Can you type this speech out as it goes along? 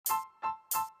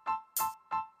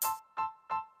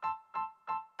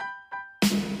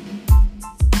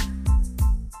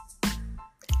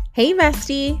Hey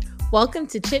bestie, welcome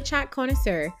to Chit Chat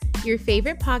Connoisseur, your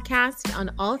favorite podcast on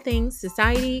all things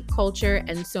society, culture,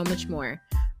 and so much more.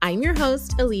 I'm your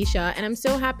host, Alicia, and I'm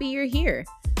so happy you're here.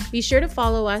 Be sure to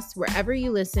follow us wherever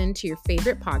you listen to your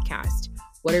favorite podcast.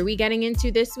 What are we getting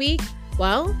into this week?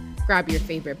 Well, grab your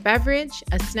favorite beverage,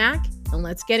 a snack, and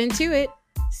let's get into it.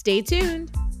 Stay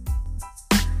tuned.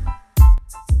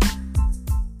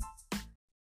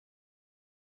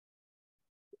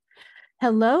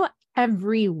 Hello,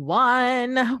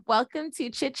 everyone. Welcome to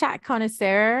Chit Chat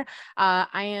Connoisseur.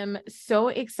 I am so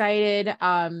excited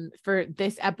for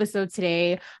this episode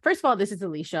today. First of all, this is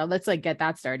Alicia. Let's get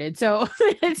that started. So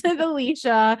this is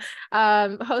Alicia,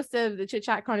 host of the Chit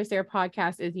Chat Connoisseur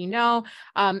podcast, as you know.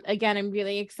 Again, I'm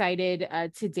really excited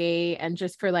today, and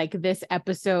just for this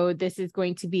episode, this is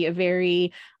going to be a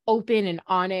very open and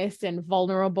honest and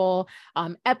vulnerable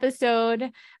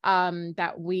episode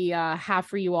that we have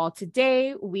for you all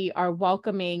today. We are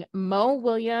welcoming Mo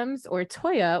Williams, or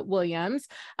Toya Williams,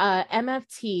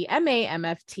 MFT, MA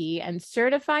MFT, and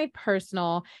certified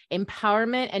personal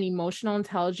empowerment and emotional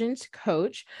intelligence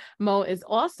coach. Mo is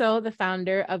also the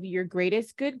founder of Your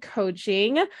Greatest Good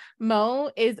Coaching.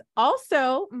 Mo is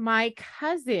also my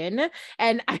cousin,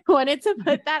 and I wanted to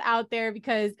put that out there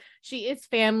because she is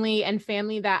family, and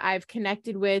family that I've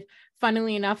connected with,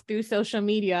 funnily enough, through social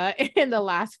media in the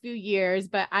last few years.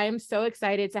 But I am so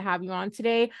excited to have you on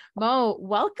today. Mo,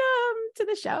 welcome to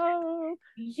the show.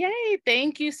 Yay.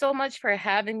 Thank you so much for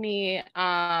having me.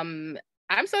 I'm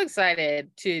so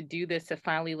excited to do this, to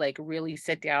finally really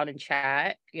sit down and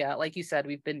chat. Yeah, like you said,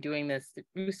 we've been doing this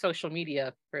through social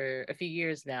media for a few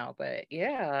years now, but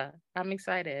yeah, I'm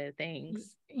excited.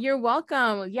 Thanks. You're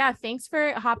welcome. Yeah, thanks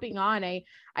for hopping on.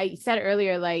 I said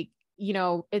earlier,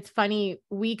 it's funny,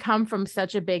 we come from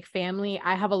such a big family.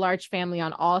 I have a large family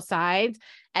on all sides,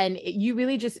 and you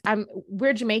really just,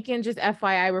 we're Jamaican, just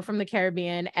FYI, we're from the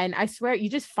Caribbean, and I swear you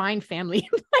just find family.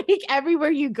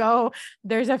 Everywhere you go,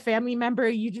 there's a family member.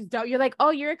 You just don't, you're like, oh,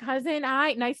 you're a cousin.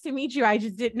 Hi, nice to meet you. I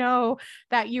just didn't know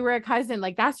that you were a cousin.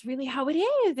 That's really how it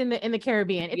is in the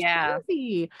Caribbean. It's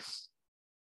crazy.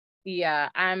 Yeah,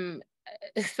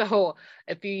 so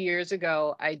a few years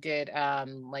ago I did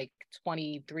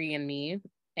 23andMe,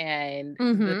 and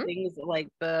the things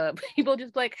the people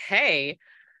just hey,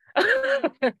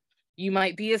 you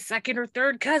might be a second or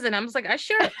third cousin. I'm just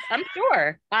I'm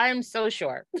sure. I'm so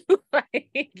sure.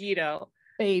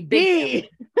 Baby.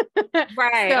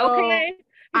 Right. So, okay.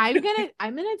 I'm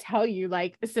gonna tell you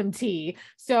some tea.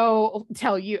 So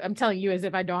I'm telling you as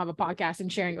if I don't have a podcast and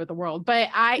sharing it with the world. But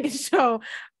I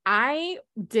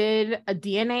did a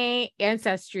DNA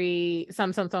ancestry,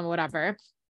 some whatever.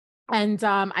 And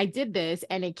I did this,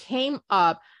 and it came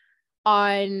up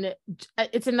on,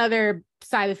 it's another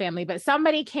side of the family, but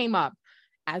somebody came up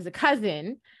as a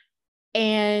cousin,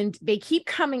 and they keep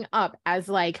coming up as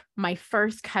my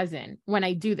first cousin when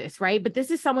I do this, right? But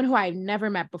this is someone who I've never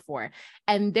met before,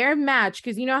 and their match,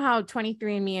 because you know how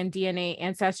 23andMe and DNA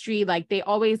ancestry, they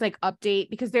always update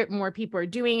because more people are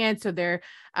doing it, so their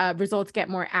results get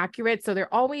more accurate. So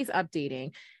they're always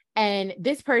updating. And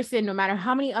this person, no matter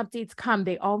how many updates come,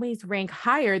 they always rank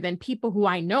higher than people who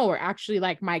I know are actually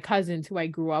my cousins who I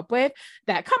grew up with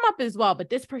that come up as well. But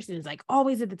this person is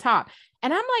always at the top.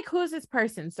 And I'm who's this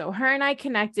person? So her and I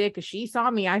connected because she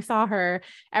saw me, I saw her,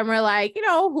 and we're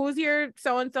who's your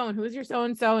so-and-so and who's your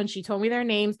so-and-so? And she told me their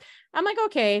names. I'm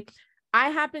okay.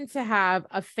 I happen to have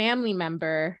a family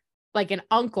member, an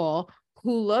uncle,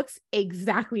 who looks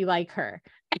exactly like her.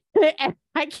 And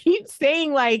I keep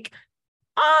saying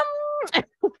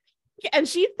and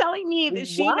she's telling me that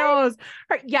she knows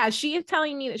her. Yeah, she is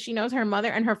telling me that she knows her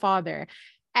mother and her father.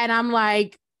 And I'm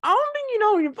I don't think you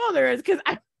know who your father is, because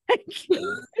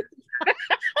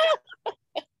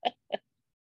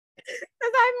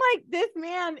this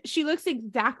man, she looks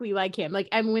exactly like him.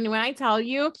 And when I tell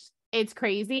you, it's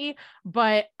crazy,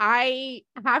 but I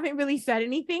haven't really said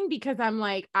anything because I'm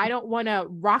I don't want to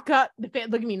rock up the fan.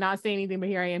 Look at me not saying anything, but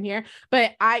here I am here.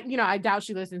 But I doubt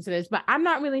she listens to this, but I'm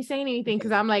not really saying anything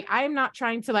because I'm I am not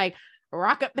trying to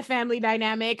rock up the family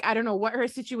dynamic. I don't know what her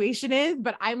situation is,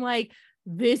 but I'm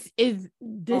this is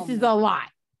a lot.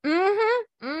 So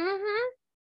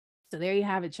there you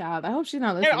have it, child. I hope she's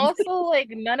not listening. And also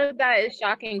none of that is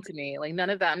shocking to me. None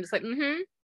of that. I'm just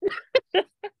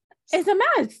It's a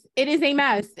mess. It is a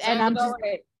mess.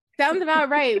 Sounds about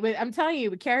right. I'm telling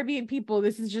you, with Caribbean people,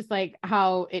 this is just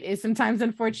how it is sometimes,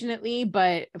 unfortunately.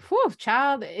 But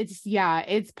child,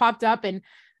 it's popped up. And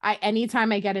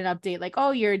anytime I get an update,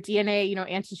 oh, your DNA,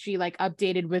 ancestry,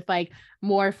 updated with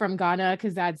more from Ghana,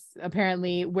 because that's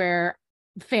apparently where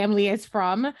family is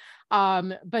from.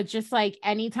 But just like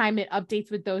anytime it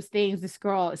updates with those things, this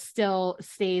girl still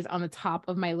stays on the top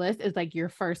of my list is like your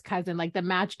first cousin. Like the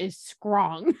match is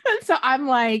strong. So I'm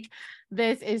like,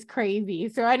 this is crazy.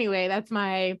 So anyway, that's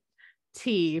my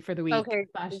tea for the week. Okay,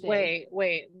 Day.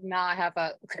 wait. Now I have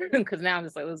a because now I'm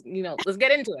just like, let's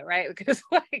get into it, right? Because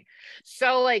like,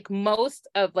 so like most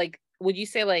of like, would you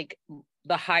say like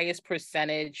the highest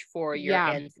percentage for your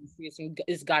Yeah. ancestry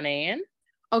is Ghanaian?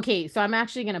 Okay, so I'm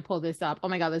actually gonna pull this up. Oh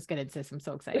my god, let's get into this. I'm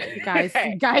so excited. Guys,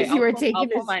 Okay, you were taking I'll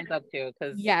pull this. mine up too,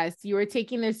 because Yes, you were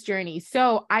taking this journey.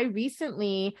 So I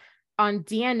recently on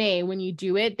DNA, when you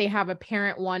do it, they have a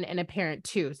parent 1 and a parent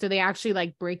 2. So they actually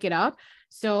like break it up.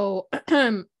 So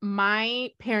my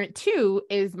parent 2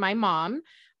 is my mom,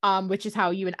 which is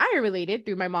how you and I are related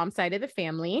through my mom's side of the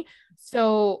family.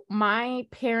 So my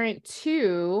parent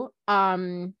 2,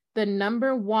 the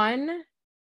number 1,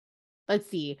 let's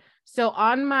see. So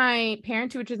on my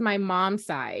parent 2, which is my mom's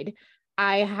side,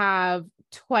 I have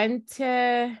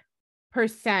 20%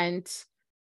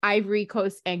 Ivory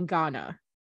Coast and Ghana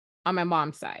on my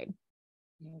mom's side.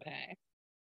 okay.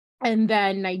 And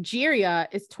then Nigeria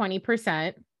is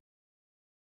 20%.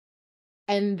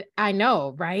 And I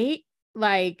know, right?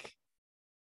 Like,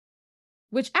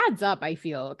 which adds up, I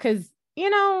feel, because,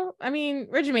 I mean,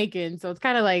 we're Jamaican, so it's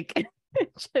kind of like, it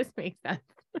just makes sense.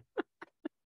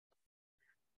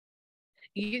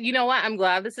 You know what? I'm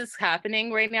glad this is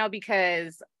happening right now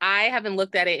because I haven't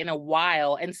looked at it in a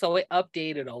while, and so it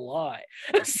updated a lot.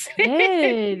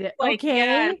 Good. Like, Okay.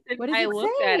 yeah, What does I it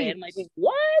looked at it say? and like,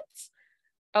 what?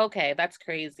 Okay, that's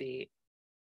crazy.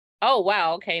 Oh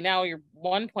wow. Okay, now you're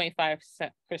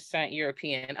 1.5%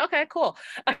 European. Okay, cool.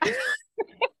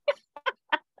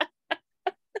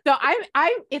 So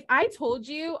if I told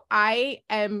you I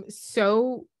am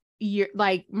so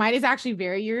like mine is actually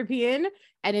very European,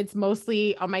 and it's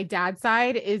mostly on my dad's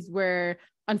side is where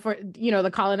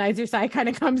the colonizer side kind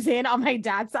of comes in on my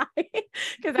dad's side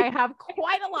because I have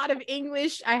quite a lot of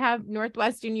English. I have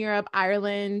Northwestern Europe,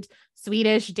 Ireland,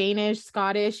 Swedish, Danish,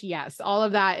 Scottish. Yes, all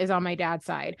of that is on my dad's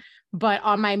side. But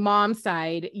on my mom's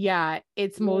side, yeah,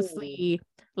 it's mostly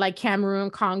like Cameroon,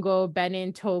 Congo,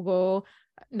 Benin, Togo,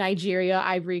 Nigeria,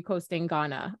 Ivory Coast, and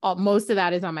Ghana. Most of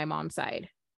that is on my mom's side.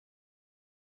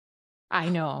 I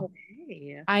know.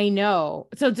 Okay. I know.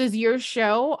 So does your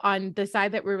show on the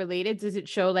side that we're related, does it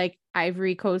show like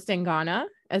Ivory Coast and Ghana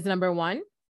as number 1?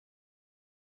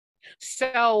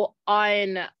 So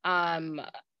on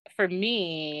for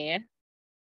me,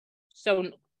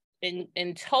 so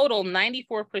in total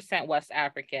 94% West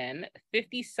African,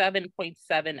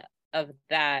 57.7 of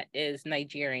that is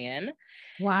Nigerian.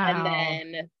 Wow. And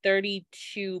then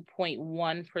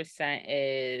 32.1%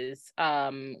 is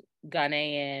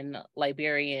Ghanaian,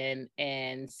 Liberian,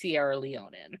 and Sierra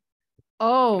Leonean.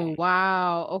 Oh,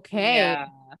 wow. Okay. Yeah.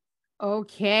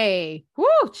 Okay. Woo,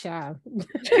 child.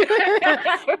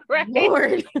 Right.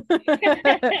 Lord.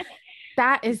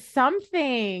 That is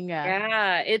something.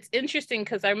 Yeah, it's interesting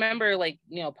because I remember like,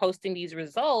 posting these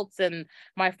results and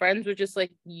my friends were just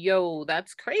like, yo,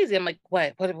 that's crazy. I'm like,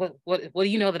 what do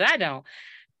you know that I don't?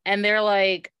 And they're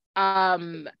like,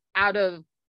 out of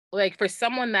like for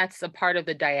someone that's a part of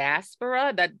the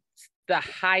diaspora, that's the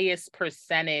highest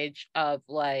percentage of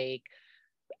like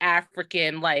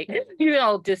African, like,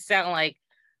 descent, like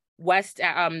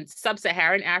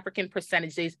sub-Saharan African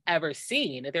percentage they've ever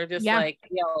seen. They're just like,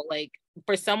 like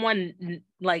for someone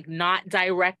like not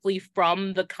directly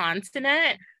from the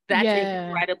continent, that's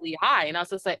incredibly high. And I was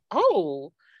just like,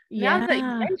 oh, now that you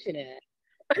mention it.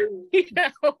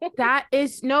 That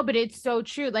is but it's so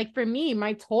true. Like for me,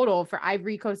 my total for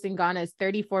Ivory Coast and Ghana is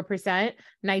 34%,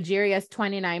 Nigeria is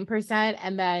 29%,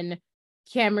 and then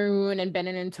Cameroon and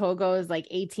Benin and Togo is like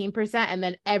 18%, and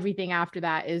then everything after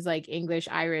that is like English,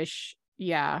 Irish,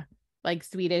 like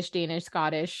Swedish, Danish,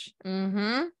 Scottish.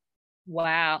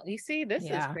 Wow, you see, this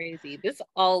is crazy. This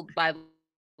all, by the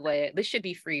way, this should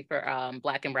be free for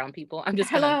Black and brown people. I'm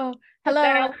just gonna put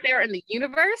that out there in the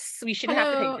universe. We shouldn't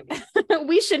have to pay for this.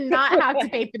 We should not have to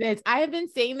pay for this. I have been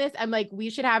saying this. I'm like, we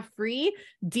should have free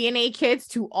DNA kits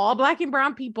to all Black and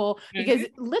brown people because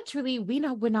literally we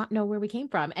would not know where we came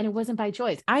from, and it wasn't by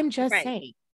choice. I'm just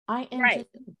saying. I am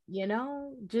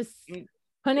just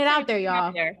putting it out there,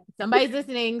 y'all. Somebody's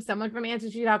listening, someone from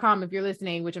ancestry.com, if you're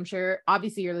listening, which I'm sure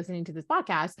obviously you're listening to this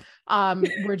podcast.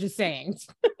 We're just saying.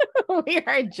 We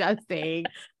are just saying.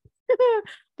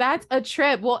 That's a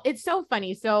trip. Well, it's so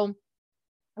funny. So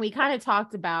we kind of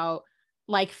talked about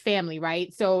like family,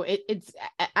 right? So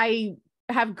I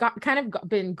have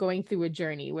been going through a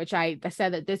journey, which I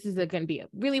said that this is going to be a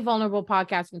really vulnerable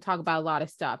podcast and talk about a lot of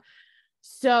stuff.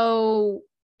 So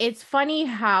it's funny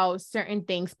how certain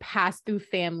things pass through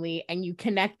family and you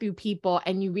connect through people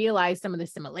and you realize some of the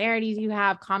similarities you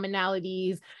have,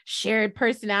 commonalities, shared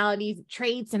personalities,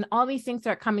 traits, and all these things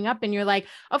start coming up. And you're like,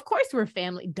 of course we're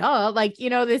family, duh. Like,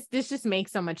 this just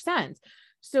makes so much sense.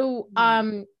 So,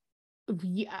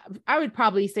 yeah, I would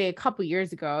probably say a couple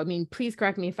years ago. I mean, please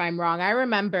correct me if I'm wrong. I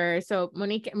remember, so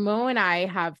Mo and I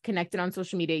have connected on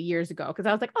social media years ago because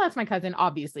I was like, oh, that's my cousin,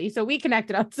 obviously. So we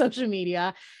connected on social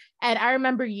media. And I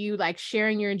remember you like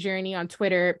sharing your journey on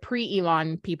Twitter,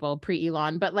 pre-Elon,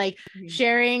 but like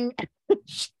sharing,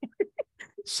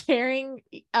 sharing,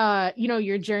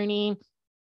 your journey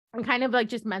and kind of like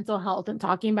just mental health and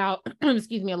talking about,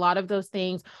 excuse me, a lot of those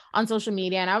things on social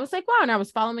media. And I was like, wow. And I was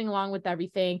following along with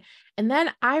everything. And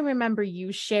then I remember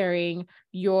you sharing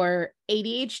your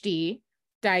ADHD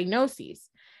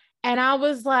diagnoses. And I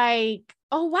was like,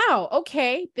 oh, wow.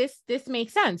 Okay. This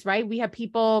makes sense, right? We have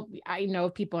people, I know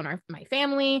people in my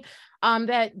family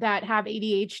that have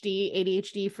ADHD.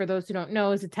 ADHD, for those who don't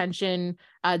know, is attention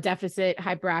deficit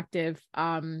hyperactive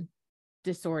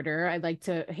disorder. I like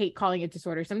to hate calling it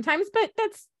disorder sometimes, but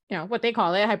that's what they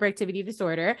call it, hyperactivity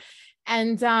disorder.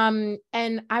 And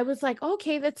I was like,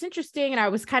 okay, that's interesting. And I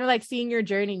was kind of like seeing your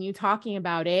journey and you talking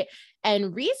about it.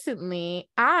 And recently,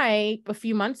 a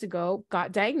few months ago,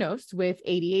 got diagnosed with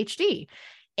ADHD.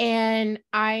 And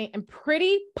I am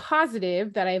pretty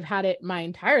positive that I've had it my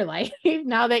entire life.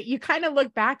 Now that you kind of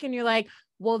look back and you're like,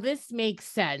 well, this makes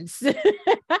sense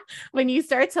when you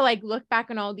start to like look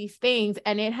back on all these things,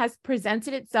 and it has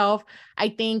presented itself, I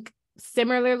think,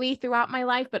 similarly throughout my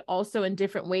life, but also in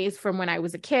different ways from when I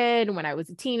was a kid, when I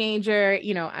was a teenager,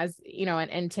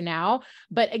 and to now.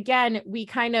 But again,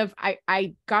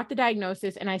 I got the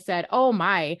diagnosis and I said, oh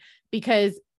my,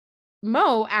 because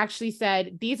Mo actually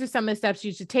said, these are some of the steps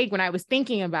you should take when I was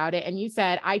thinking about it. And you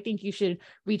said, I think you should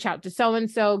reach out to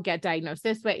so-and-so, get diagnosed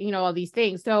this way, all these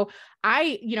things. So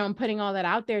I'm putting all that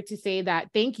out there to say that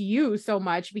thank you so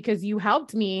much, because you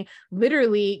helped me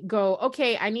literally go,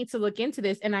 okay, I need to look into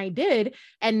this. And I did.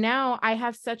 And now I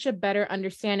have such a better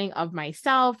understanding of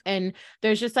myself. And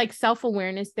there's just like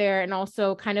self-awareness there, and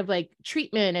also kind of like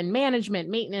treatment and management,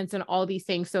 maintenance, and all these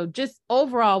things. So just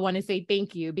overall want to say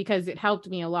thank you, because it helped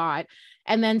me a lot.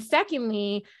 And then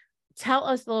secondly, tell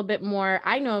us a little bit more.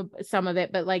 I know some of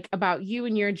it, but like about you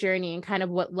and your journey and kind of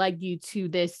what led you to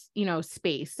this,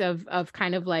 space of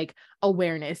kind of like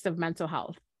awareness of mental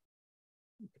health.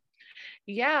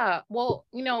 Yeah. Well,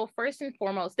 first and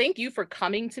foremost, thank you for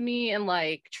coming to me and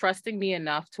like trusting me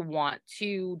enough to want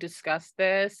to discuss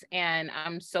this. And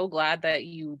I'm so glad that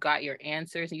you got your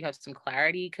answers and you have some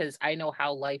clarity, because I know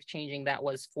how life-changing that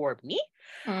was for me.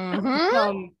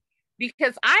 Mm-hmm.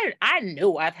 Because I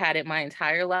knew I've had it my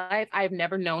entire life. I've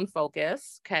never known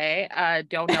Focus. Okay.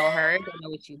 Don't know her, don't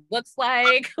know what she looks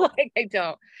like. Like I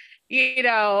don't,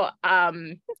 yeah.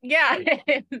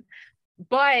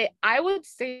 But I would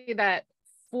say that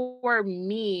for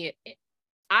me,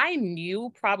 I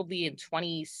knew probably in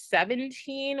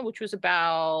 2017, which was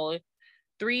about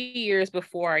 3 years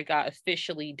before I got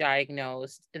officially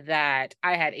diagnosed, that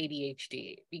I had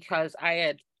ADHD, because I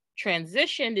had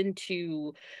transitioned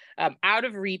into out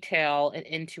of retail and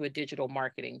into a digital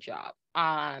marketing job.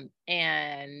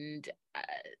 And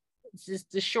just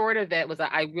the short of it was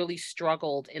that I really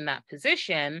struggled in that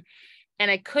position. And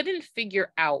I couldn't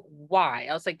figure out why.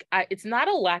 I was like, it's not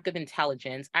a lack of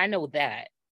intelligence. I know that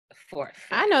for a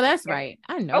fact. I know that's right.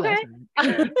 I know okay. that's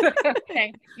right.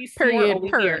 Okay. You smart Period.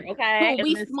 over here. Okay. Oh,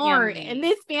 we smart. Family. In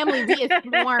this family, we is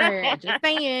smart. Just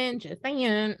saying.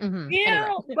 Mm-hmm. Anyway.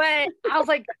 But I was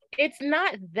like, it's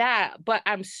not that, but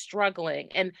I'm struggling.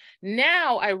 And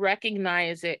now I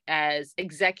recognize it as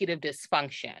executive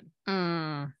dysfunction.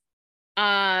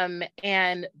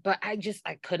 But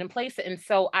I couldn't place it. And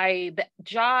so the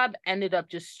job ended up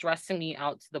just stressing me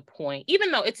out to the point,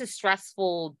 even though it's a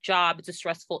stressful job, it's a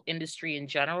stressful industry in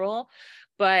general,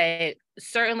 but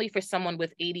certainly for someone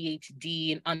with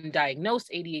ADHD and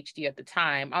undiagnosed ADHD at the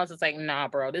time, I was just like, nah,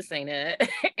 bro, this ain't it.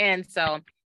 And so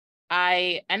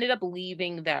I ended up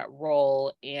leaving that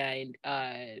role. And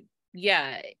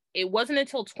it wasn't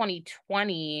until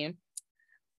 2020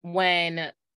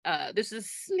 when this is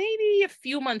maybe a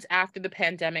few months after the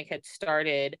pandemic had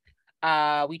started,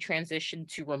 we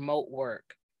transitioned to remote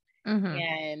work. Mm-hmm.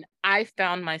 And I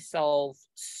found myself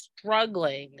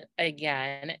struggling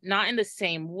again, not in the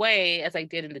same way as I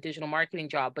did in the digital marketing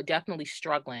job, but definitely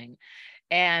struggling.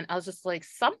 And I was just like,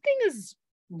 something is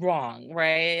wrong,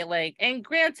 right? Like, and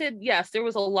granted, yes, there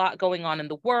was a lot going on in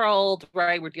the world,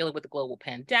 right? We're dealing with a global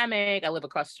pandemic. I live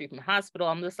across the street from the hospital.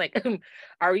 I'm just like,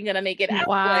 are we gonna make it out?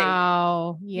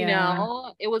 Wow.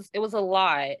 Like, it was a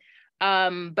lot.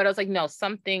 But I was like, no,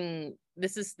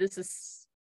 this is,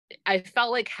 I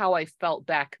felt like how I felt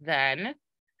back then,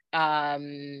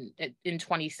 in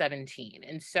 2017.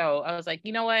 And so I was like,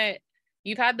 you know what?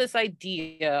 You've had this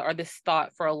idea or this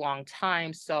thought for a long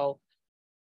time. So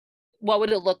what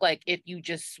would it look like if you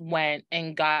just went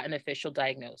and got an official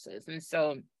diagnosis? And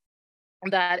so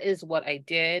that is what I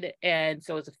did. And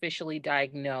so I was officially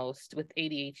diagnosed with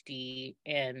ADHD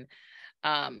in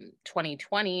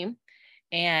 2020,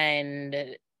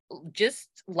 and just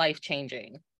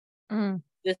life-changing.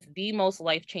 Just the most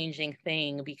life-changing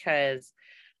thing, because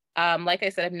like I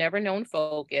said, I've never known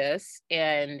focus,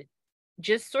 and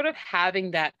just sort of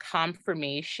having that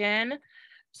confirmation,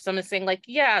 someone saying like,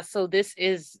 yeah, so this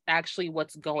is actually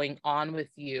what's going on with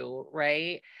you,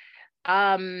 right?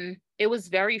 It was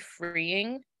very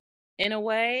freeing in a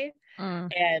way.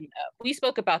 And we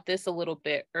spoke about this a little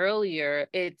bit earlier.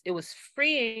 It was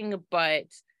freeing, but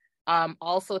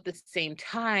also at the same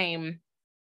time,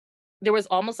 there was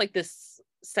almost like this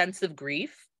sense of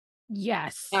grief,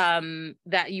 Yes.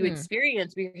 that you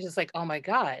experience, because it's like, oh my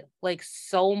God, like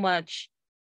so much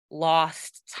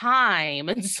lost time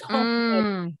and so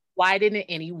much, why didn't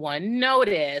anyone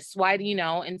notice? Why do you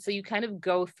know? And so you kind of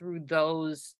go through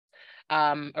those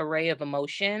array of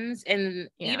emotions. And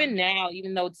even now,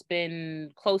 even though it's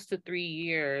been close to 3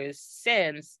 years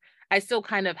since, I still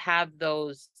kind of have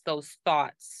those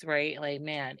thoughts, right? Like,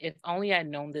 man, if only I'd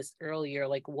known this earlier,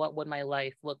 like what would my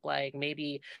life look like?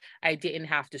 Maybe I didn't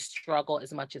have to struggle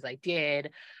as much as I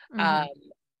did.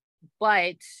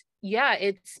 But yeah,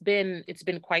 it's been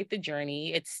quite the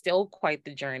journey. It's still quite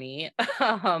the journey.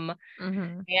 And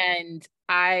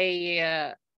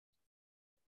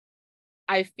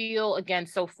I feel, again,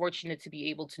 so fortunate to be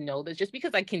able to know this, just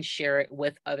because I can share it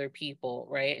with other people,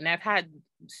 right? And I've had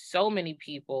so many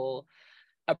people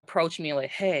approach me like,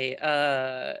 hey,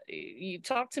 you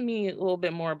talk to me a little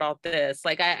bit more about this.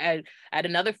 Like I had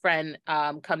another friend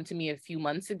come to me a few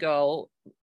months ago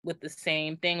with the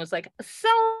same thing, was like, so,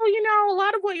 a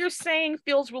lot of what you're saying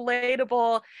feels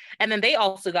relatable. And then they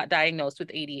also got diagnosed with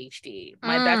ADHD.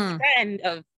 My best friend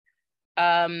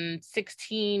of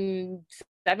 16,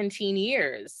 17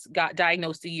 years got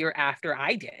diagnosed a year after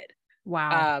I did.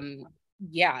 Wow.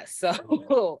 Yeah,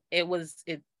 so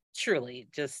it truly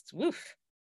just woof.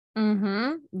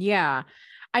 Yeah.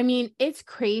 I mean, it's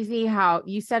crazy how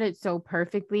you said it so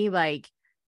perfectly. Like,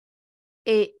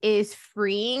 it is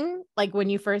freeing. Like, when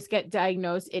you first get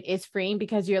diagnosed, it is freeing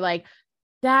because you're like,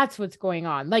 that's what's going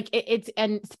on. Like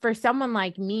and for someone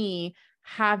like me,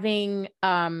 having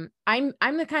I'm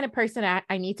the kind of person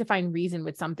I need to find reason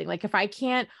with something. Like, if I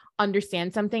can't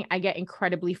understand something, I get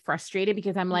incredibly frustrated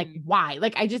because I'm like, why?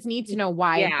 Like, I just need to know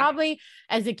why. And probably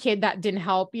as a kid that didn't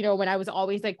help, when I was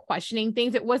always like questioning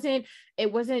things. It wasn't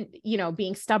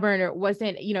being stubborn, or it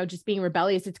wasn't just being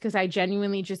rebellious. It's because I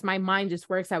genuinely just, my mind just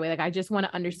works that way. Like, I just want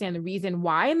to understand the reason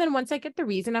why, and then once I get the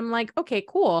reason, I'm like, okay,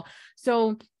 cool.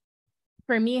 So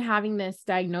for me, having this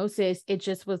diagnosis, it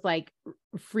just was like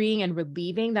freeing and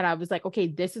relieving, that I was like, okay,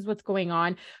 this is what's going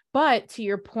on. But to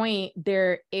your point,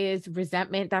 there is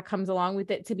resentment that comes along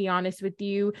with it. To be honest with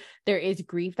you, there is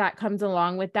grief that comes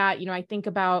along with that. I think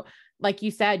about, like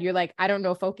you said, you're like, I don't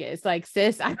know focus. Like,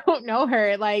 sis, I don't know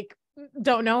her. Like,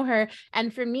 don't know her.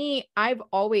 And for me, I've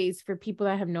always, for people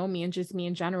that have known me and just me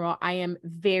in general, I am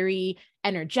very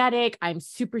energetic. I'm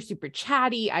super, super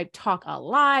chatty. I talk a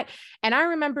lot. And I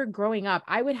remember growing up,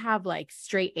 I would have like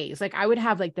straight A's. Like, I would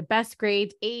have like the best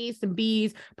grades, A's, some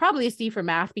B's, probably a C for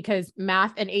math, because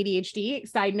math and ADHD,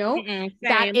 side note,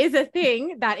 that is a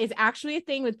thing. That is actually a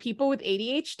thing with people with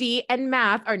ADHD, and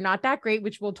math are not that great,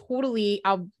 which will totally,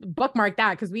 I'll bookmark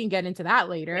that because we can get into that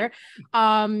later.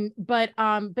 But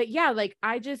yeah, like,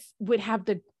 I just would have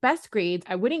the best grades.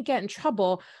 I wouldn't get in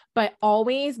trouble, but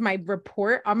always my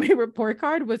report on my report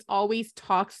card was always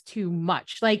talks too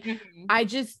much. Like,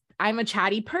 I'm a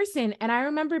chatty person. And I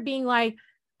remember being like,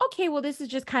 okay, well, this is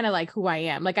just kind of like who I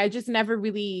am. Like, I just never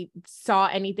really saw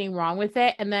anything wrong with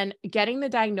it. And then getting the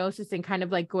diagnosis and kind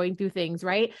of like going through things,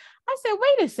 right? I said,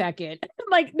 wait a second.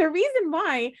 Like, the reason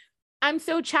why I'm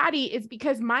so chatty is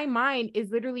because my mind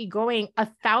is literally going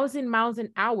 1,000 miles an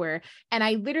hour. And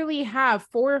I literally have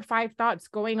 4 or 5 thoughts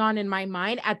going on in my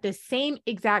mind at the same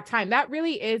exact time. That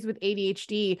really is with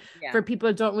ADHD, for people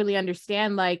who don't really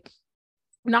understand, like,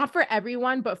 not for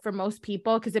everyone, but for most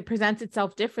people, because it presents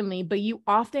itself differently. But you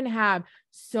often have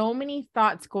so many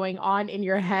thoughts going on in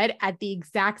your head at the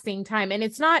exact same time. And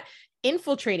it's not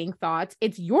infiltrating thoughts.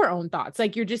 It's your own thoughts.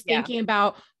 Like you're just Yeah. thinking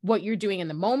about what you're doing in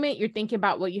the moment. You're thinking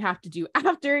about what you have to do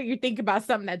after. You're thinking about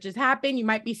something that just happened. You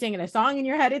might be singing a song in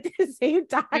your head at the same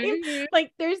time. Mhm.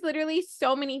 Like there's literally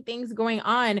so many things going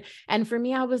on. And for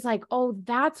me, I was like, oh,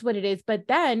 that's what it is. But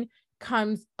then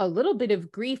comes a little bit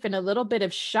of grief and a little bit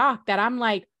of shock that I'm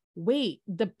like, wait,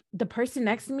 the person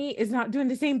next to me is not doing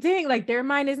the same thing. Like their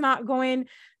mind is not going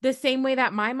the same way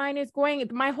that my mind is going.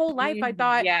 My whole life, I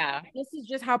thought Yeah. this is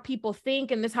just how people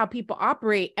think and this is how people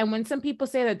operate. And when some people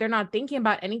say that they're not thinking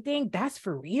about anything, that's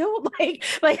for real. Like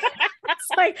it's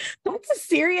like that's a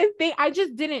serious thing. I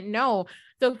just didn't know.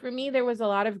 So for me, there was a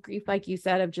lot of grief, like you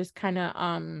said, of just kind of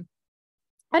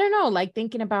I don't know, like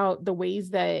thinking about the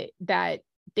ways that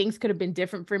things could have been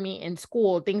different for me in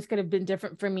school, things could have been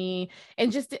different for me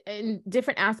and just in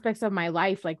different aspects of my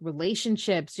life, like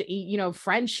relationships,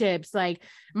 friendships, like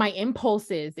my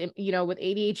impulses. And, with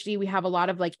ADHD, we have a lot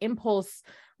of like impulse,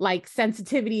 like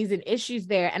sensitivities and issues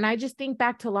there. And I just think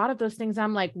back to a lot of those things.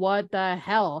 I'm like, what the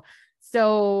hell?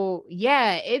 So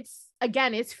yeah,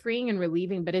 it's freeing and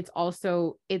relieving, but it's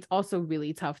also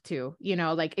really tough too,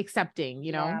 like accepting,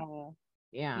 Yeah.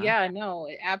 yeah. Yeah, no,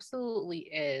 it absolutely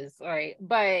is. All right.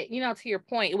 But, to your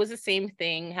point, it was the same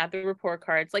thing, had the report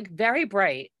cards, like very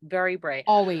bright, very bright.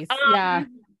 Always. Yeah.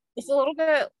 It's a little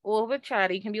bit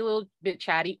chatty, can be a little bit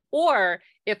chatty. Or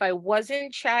if I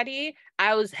wasn't chatty,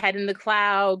 I was head in the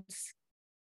clouds,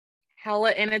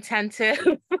 hella inattentive.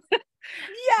 Even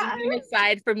Yeah.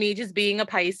 aside from me just being a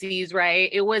Pisces, right?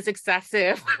 It was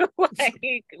excessive.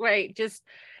 Like, right, just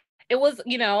it was,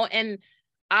 and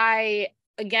I,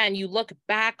 again, you look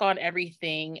back on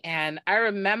everything, and I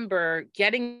remember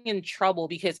getting in trouble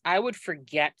because I would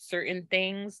forget certain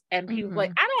things, and people like,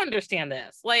 Mhm. I don't understand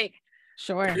this. Like,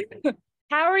 Sure.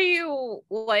 how are you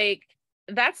like,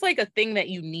 that's like a thing that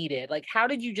you needed. Like, how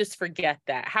did you just forget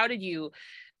that? How did you?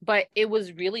 But it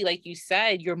was really, like you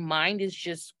said, your mind is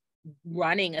just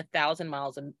running 1,000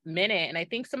 miles a minute. And I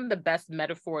think some of the best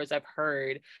metaphors I've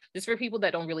heard, just for people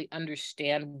that don't really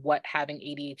understand what having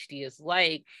ADHD is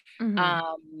like,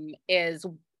 Mhm. is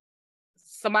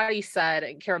somebody said,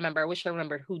 I can't remember, I wish I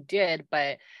remembered who did,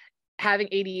 but having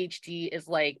ADHD is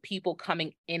like people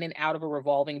coming in and out of a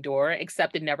revolving door,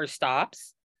 except it never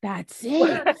stops. That's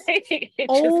it. It just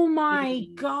Oh my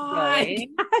keeps God.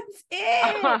 going. That's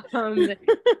it. Um,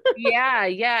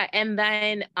 yeah. And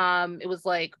then it was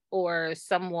like, or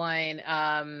someone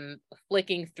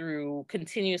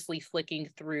continuously flicking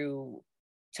through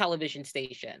television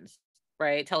stations,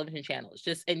 right? Television channels.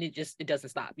 Just and it doesn't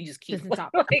stop. You just keep Doesn't stop.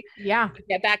 like Yeah.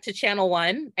 get back to channel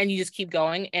one and you just keep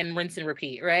going and rinse and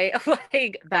repeat, right?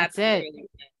 Like That's that's it. literally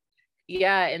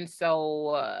yeah. And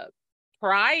so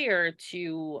prior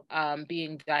to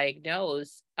being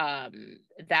diagnosed,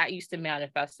 that used to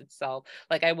manifest itself.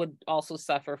 Like I would also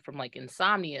suffer from like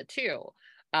insomnia too,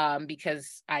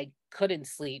 because I couldn't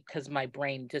sleep because my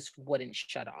brain just wouldn't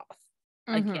shut off.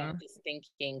 Again, Mhm. just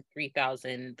thinking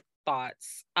 3,000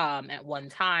 thoughts at one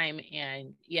time.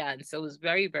 And yeah, and so it was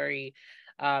very, very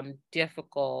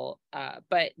difficult.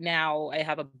 But now I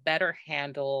have a better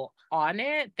handle on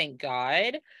it, thank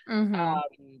God. Mhm.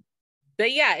 Um,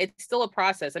 but yeah, it's still a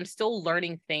process. I'm still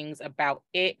learning things about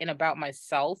it and about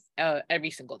myself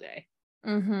every single day.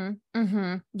 Mhm.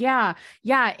 Mhm. Yeah.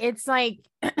 Yeah, it's like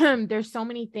there's so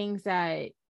many things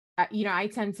that I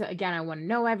tend to, again, I want to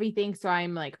know everything, so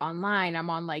I'm like online,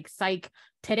 I'm on like Psych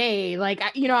Today, like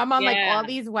I'm on like all Yeah.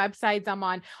 these websites. I'm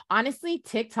on, honestly,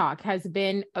 TikTok has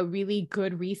been a really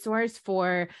good resource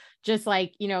for just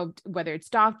like, whether it's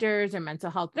doctors or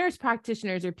mental health nurse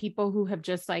practitioners or people who have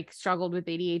just like struggled with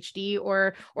ADHD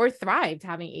or thrived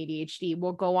having ADHD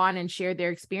will go on and share their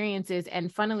experiences.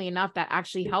 And funnily enough, that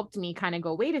actually helped me kind of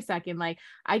go, wait a second, like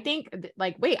I think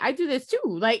like, wait, I do this too.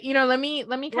 Like, let me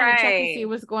kind of check and see Right.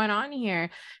 what's going on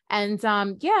here. And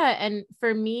yeah, and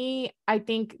for me, I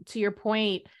think to your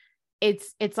point,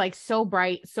 it's like so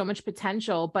bright, so much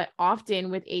potential, but often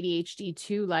with ADHD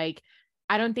too, like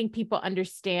I don't think people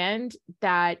understand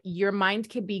that your mind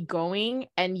could be going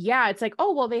and yeah, it's like,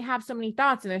 oh, well, they have so many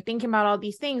thoughts and they're thinking about all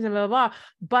these things and blah, blah, blah.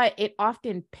 But it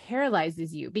often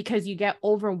paralyzes you because you get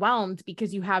overwhelmed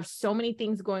because you have so many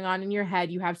things going on in your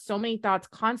head. You have so many thoughts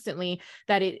constantly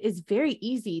that it is very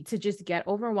easy to just get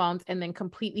overwhelmed and then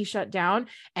completely shut down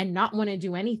and not want to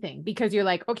do anything because you're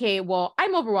like, okay, well,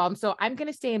 I'm overwhelmed, so I'm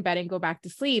going to stay in bed and go back to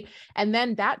sleep. And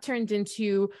then that turns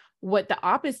into what the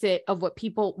opposite of what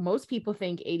most people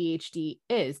think ADHD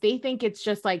is. They think it's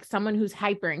just like someone who's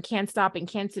hyper and can't stop and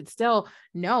can't sit still.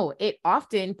 No, it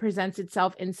often presents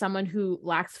itself in someone who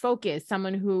lacks focus,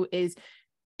 someone who is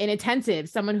inattentive,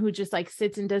 someone who just like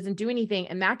sits and doesn't do anything.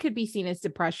 And that could be seen as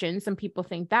depression. Some people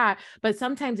think that, but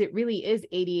sometimes it really is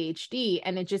ADHD.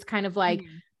 And it just kind of like,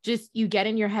 just you get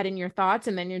in your head and your thoughts,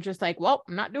 and then you're just like, well,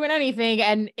 I'm not doing anything.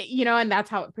 And, you know, and that's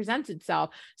how it presents itself.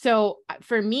 So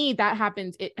for me, that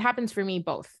happens. It happens for me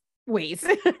both ways.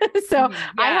 So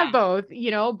I have both, you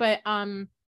know, but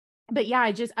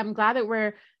yeah, I'm glad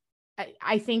that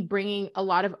I think bringing a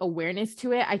lot of awareness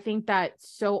to it. I think that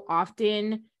so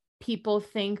often people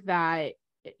think that,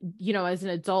 you know, as an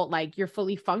adult, like you're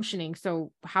fully functioning.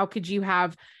 So how could you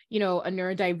have, you know, a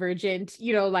neurodivergent,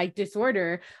 you know, like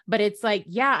disorder? But it's like,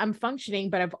 yeah, I'm functioning,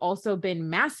 but I've also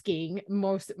been masking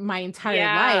my entire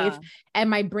life. And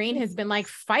my brain has been like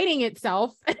fighting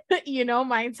itself, you know,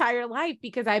 my entire life,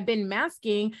 because I've been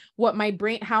masking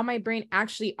how my brain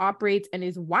actually operates and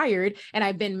is wired. And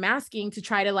I've been masking to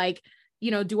try to like,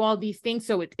 you know, do all these things.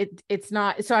 So it's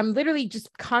not, so I'm literally just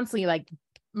constantly like,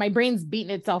 my brain's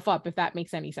beating itself up, if that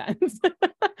makes any sense.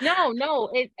 No,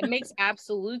 it makes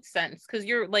absolute sense, because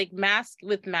you're like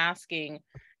masking,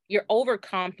 you're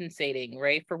overcompensating,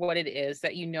 right, for what it is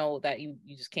that you know that you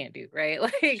just can't do, right?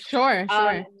 Like Sure.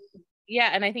 yeah,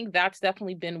 and I think that's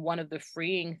definitely been one of the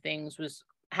freeing things, was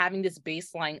having this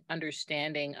baseline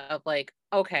understanding of like,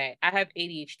 okay, I have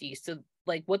ADHD, so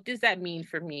like, what does that mean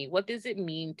for me? What does it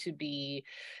mean to be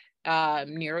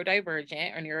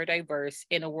neurodivergent or neurodiverse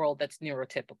in a world that's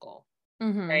neurotypical,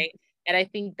 right? And I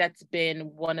think that's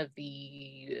been one of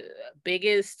the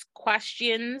biggest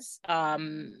questions,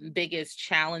 biggest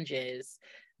challenges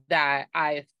that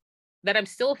I'm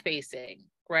still facing,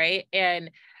 right? And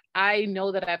I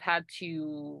know that I've had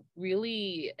to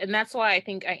really, and that's why I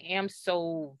think I am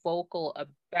so vocal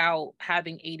about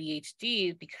having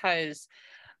ADHD, because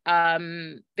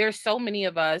there's so many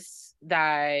of us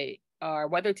that are,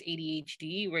 whether it's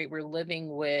ADHD, right, we're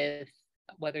living with,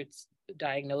 whether it's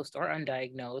diagnosed or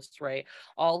undiagnosed, right,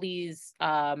 all these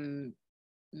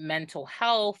mental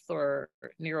health or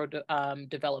neuro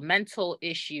developmental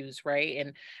issues, right,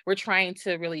 and we're trying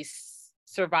to really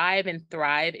survive and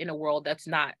thrive in a world that's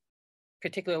not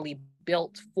particularly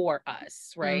built for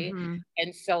us, right?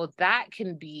 And so that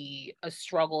can be a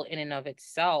struggle in and of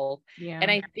itself.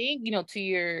 And I think, you know, to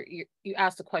you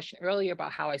asked a question earlier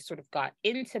about how I sort of got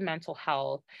into mental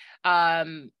health.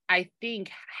 I think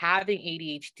having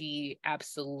ADHD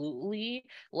absolutely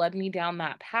led me down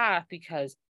that path,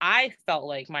 because I felt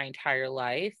like my entire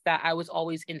life that I was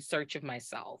always in search of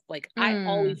myself. Like I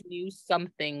always knew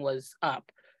something was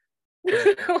up.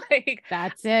 Like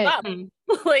that's it.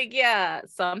 Like, yeah,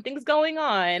 something's going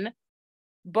on,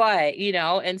 but you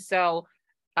know, and so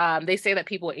they say that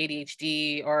people with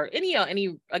ADHD or any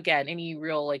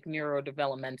real like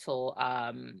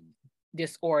neurodevelopmental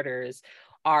disorders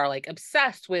are like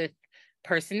obsessed with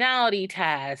personality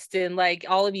tests and like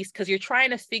all of these, because you're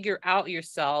trying to figure out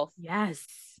yourself. Yes.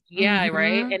 Yeah,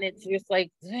 right. And it's just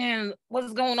like, man,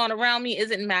 what's going on around me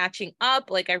isn't matching up.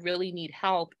 Like I really need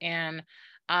help. And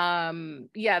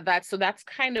yeah, that's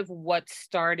kind of what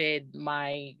started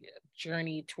my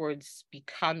journey towards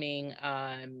becoming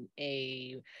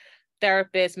a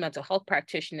therapist, mental health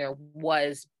practitioner.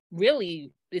 Was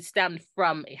really, it stemmed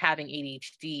from having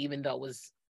ADHD, even though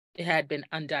it had been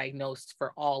undiagnosed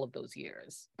for all of those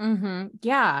years.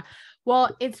 Yeah.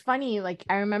 Well, it's funny. Like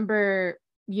I remember,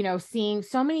 you know, seeing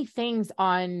so many things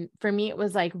for me, it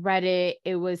was like Reddit,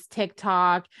 it was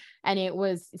TikTok, and it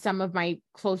was some of my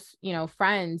close, you know,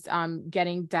 friends,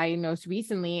 getting diagnosed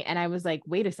recently. And I was like,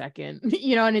 wait a second,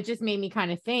 you know, and it just made me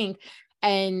kind of think.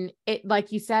 And it,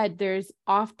 like you said, there's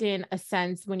often a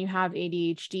sense when you have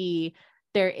ADHD,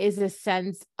 there is a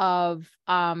sense of,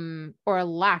 or a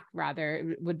lack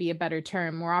rather would be a better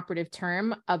term, more operative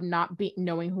term, of not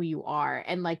knowing who you are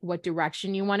and like what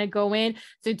direction you want to go in.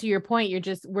 So to your point,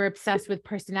 we're obsessed with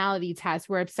personality tests.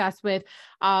 We're obsessed with,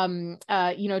 you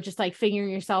know, just like figuring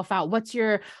yourself out. What's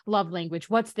your love language?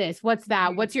 What's this? What's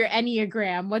that? What's your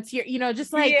Enneagram? What's your, you know,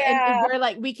 just like, and we're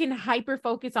like, we can hyper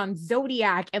focus on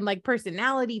zodiac and like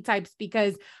personality types,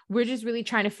 because we're just really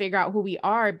trying to figure out who we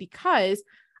are. Because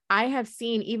I have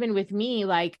seen, even with me,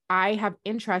 like I have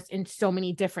interest in so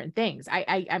many different things.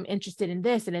 I'm interested in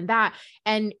this and in that.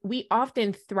 And we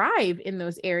often thrive in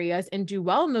those areas and do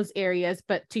well in those areas.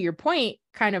 But to your point,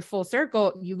 kind of full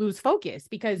circle, you lose focus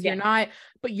because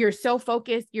you're so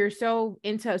focused. You're so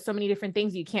into so many different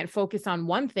things. You can't focus on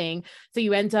one thing. So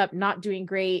you end up not doing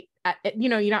great. You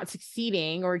know, you're not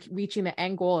succeeding or reaching the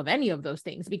end goal of any of those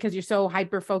things because you're so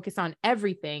hyper focused on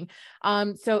everything.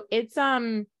 So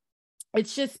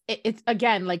it's just, it's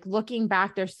again, like looking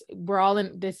back, we're all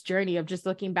in this journey of just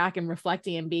looking back and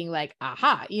reflecting and being like,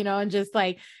 aha, you know, and just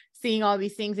like seeing all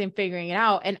these things and figuring it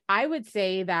out. And I would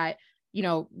say that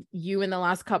you in the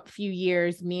last few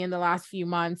years, me in the last few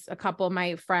months, a couple of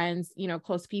my friends,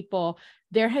 close people,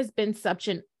 there has been such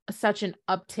an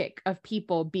uptick of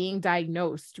people being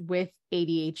diagnosed with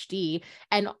ADHD.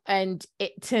 And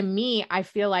to me, I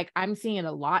feel like I'm seeing it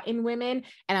a lot in women,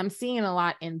 and I'm seeing it a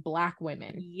lot in Black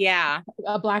women. Yeah.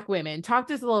 Black women. Talk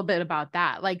to us a little bit about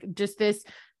that. Like just this,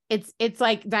 it's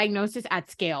like diagnosis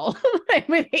at scale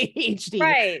with ADHD.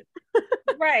 Right.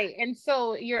 Right. And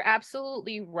so you're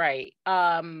absolutely right.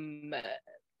 ADHD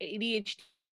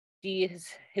has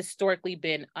historically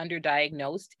been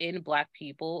underdiagnosed in Black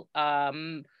people,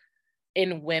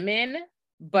 in women,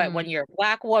 but when you're a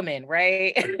Black woman,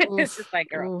 right? It's just like,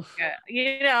 girl,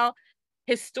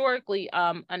 historically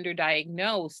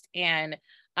underdiagnosed. And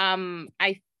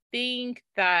I think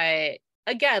that,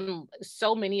 again,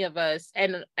 so many of us,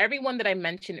 and everyone that I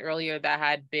mentioned earlier that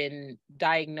had been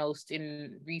diagnosed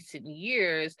in recent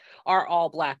years, are all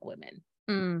Black women.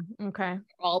 Okay.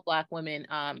 All Black women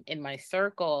in my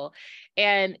circle.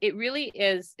 And it really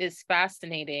is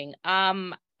fascinating.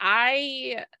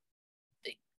 I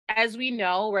As we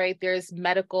know, right, there's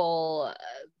medical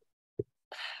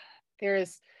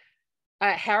there's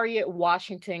Harriet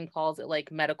Washington calls it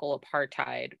like medical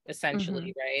apartheid,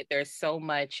 essentially, right? There's so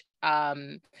much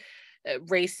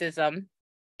racism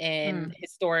in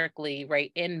historically,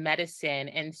 right, in medicine.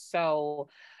 And so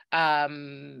a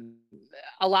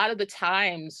lot of the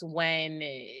times when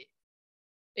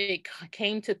it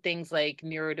came to things like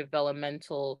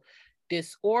neurodevelopmental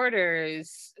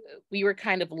disorders, we were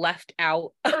kind of left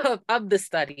out of the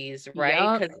studies,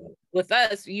 right? Because with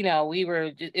us, we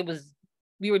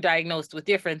were diagnosed with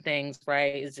different things,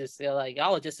 right? It's just like,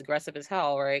 y'all are just aggressive as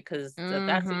hell, right? Because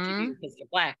that's what you do because you're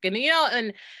Black, and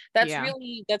and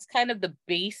that's kind of the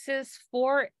basis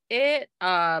for it.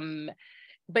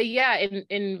 But yeah,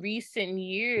 in recent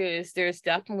years, there's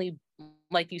definitely,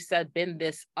 like you said, been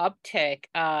this uptick,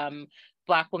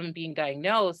 Black women being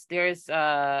diagnosed. There's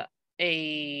oh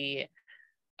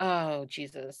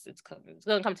Jesus, it's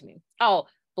gonna come to me. Oh,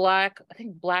 I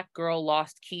think Black Girl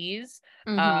Lost Keys,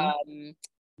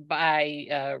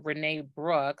 by Renee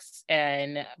Brooks.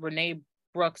 And Renee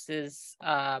Brooks's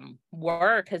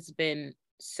work has been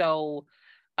so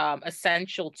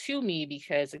essential to me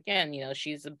because, again,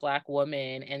 she's a Black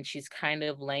woman, and she's kind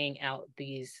of laying out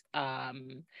this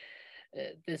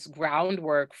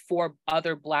groundwork for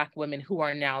other Black women who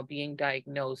are now being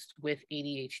diagnosed with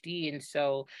ADHD. And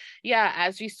so, yeah,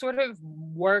 as we sort of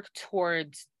work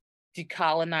towards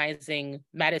decolonizing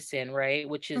medicine, right,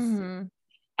 which is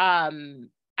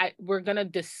we're gonna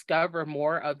discover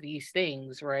more of these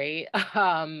things, right?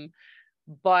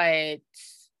 But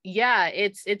yeah,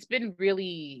 it's been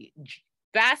really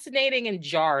fascinating and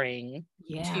jarring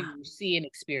to see and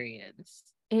experience.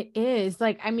 It is.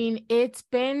 Like, I mean, it's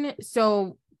been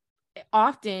so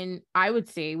often, I would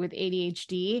say, with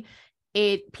ADHD,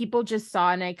 people just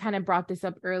saw, and I kind of brought this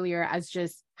up earlier, as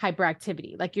just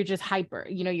hyperactivity. Like, you're just hyper,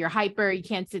 you're hyper, you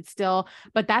can't sit still,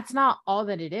 but that's not all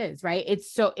that it is, right? It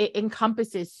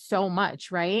encompasses so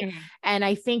much, right? And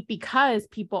I think because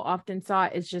people often saw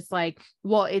it as just like,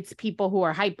 well, it's people who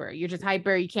are hyper, you're just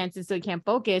hyper, you can't sit still, you can't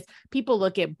focus. People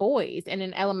look at boys, and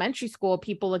in elementary school,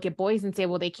 people look at boys and say,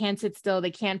 well, they can't sit still,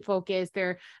 they can't focus,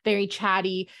 they're very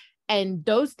chatty. And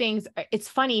those things, it's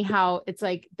funny how it's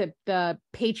like the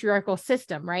patriarchal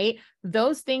system, right?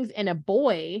 Those things in a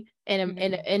boy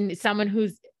and someone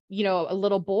who's, a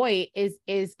little boy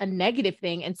is a negative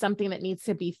thing and something that needs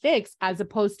to be fixed, as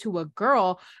opposed to a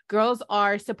girl. Girls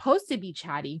are supposed to be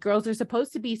chatty. Girls are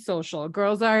supposed to be social.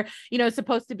 Girls are,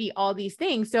 supposed to be all these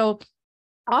things. So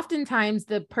oftentimes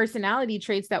the personality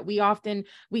traits that we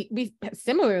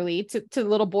similarly to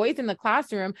little boys in the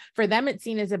classroom, for them, it's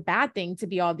seen as a bad thing to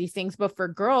be all these things. But for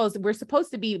girls, we're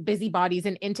supposed to be busybodies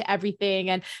and into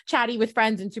everything and chatty with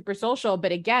friends and super social.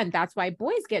 But again, that's why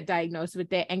boys get diagnosed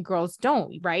with it and girls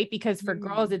don't, right? Because for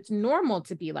girls, it's normal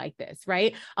to be like this,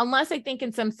 right? Unless I think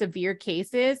in some severe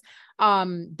cases,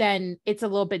 then it's a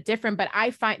little bit different. But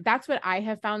I find that's what I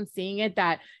have found seeing it,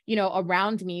 that,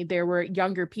 around me, there were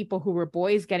younger people who were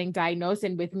boys getting diagnosed.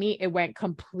 And with me, it went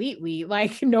completely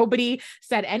like nobody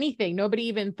said anything. Nobody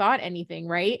even thought anything.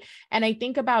 Right. And I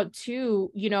think about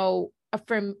too,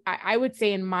 I would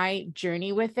say in my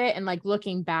journey with it and like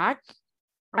looking back,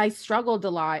 I struggled a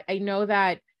lot. I know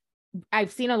that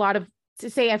I've seen a lot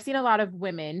of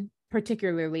women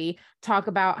particularly talk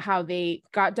about how they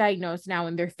got diagnosed now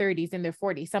in their 30s, in their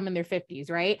 40s, some in their 50s,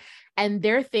 right? And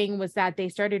their thing was that they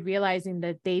started realizing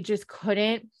that they just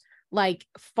couldn't like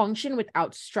function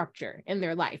without structure in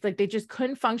their life. Like they just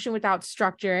couldn't function without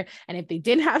structure. And if they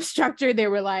didn't have structure, they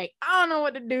were like, I don't know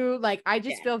what to do. Like, I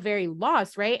just feel very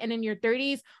lost, right? And in your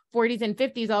 30s, 40s and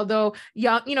 50s, although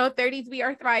young, 30s, we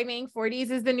are thriving,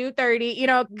 40s is the new 30,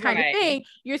 kind of thing.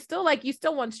 You're still like, you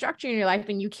still want structure in your life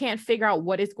and you can't figure out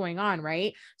what is going on.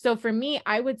 Right. So for me,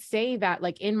 I would say that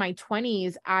like in my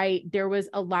 20s, there was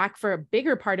a lack for a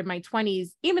bigger part of my 20s,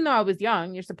 even though I was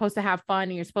young, you're supposed to have fun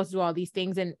and you're supposed to do all these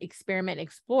things and experiment,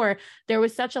 explore. There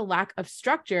was such a lack of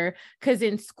structure because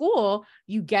in school,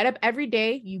 you get up every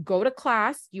day, you go to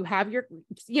class, you have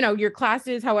your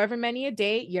classes, however many a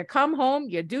day, you come home,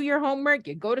 you do your homework,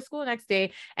 you go to school the next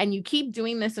day, and you keep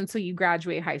doing this until you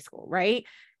graduate high school, right?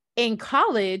 In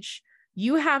college,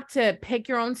 you have to pick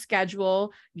your own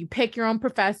schedule. You pick your own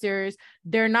professors.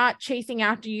 They're not chasing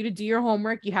after you to do your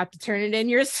homework. You have to turn it in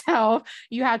yourself.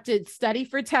 You have to study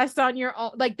for tests on your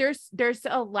own. Like there's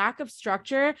a lack of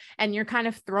structure and you're kind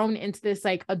of thrown into this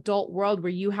like adult world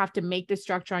where you have to make the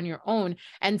structure on your own.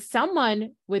 And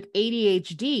someone with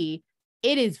ADHD,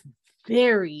 it is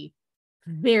very,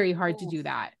 very hard to do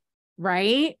that.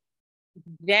 Right?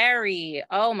 Very.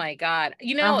 Oh my God.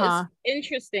 It's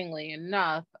interestingly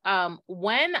enough,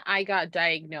 when I got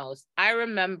diagnosed, I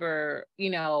remember,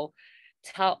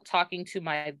 talking to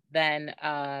my then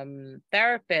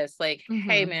therapist, like,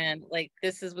 hey man, like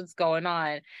this is what's going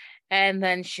on. And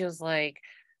then she was like,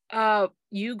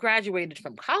 you graduated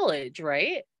from college,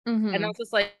 right? And I was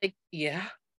just like, yeah.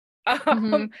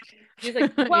 She's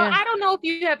like, well, Yeah. I don't know if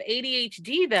you have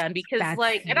ADHD then, because I was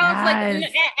like,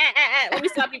 let me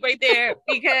stop you right there,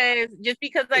 because just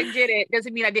because I did it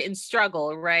doesn't mean I didn't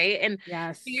struggle, right? And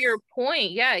to your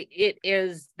point, yeah, it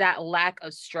is that lack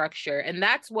of structure, and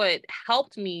that's what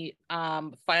helped me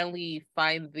finally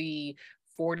find the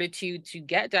fortitude to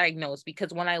get diagnosed,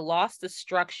 because when I lost the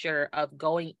structure of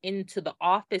going into the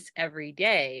office every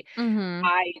day,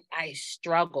 I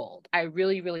struggled. I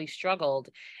really, really struggled.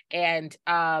 And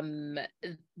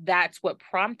that's what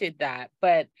prompted that.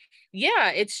 But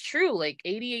yeah, it's true. Like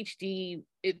ADHD,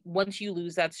 once you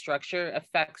lose that structure,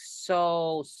 affects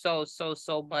so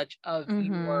much of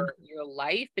your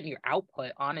life and your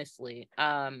output, honestly.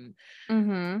 Yeah,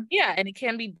 and it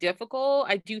can be difficult.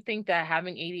 I do think that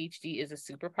having ADHD is a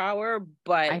superpower,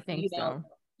 but I think so.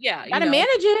 yeah, You gotta manage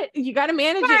it. You gotta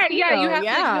manage it. Yeah, you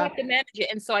have to manage it.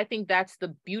 And so I think that's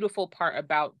the beautiful part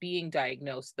about being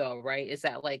diagnosed, though, right? Is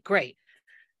that like, great,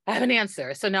 I have an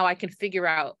answer. So now I can figure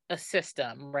out a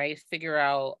system, right? Figure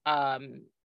out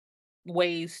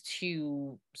ways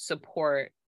to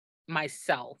support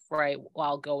myself, right,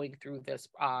 while going through this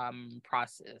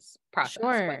process.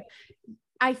 Sure. Right?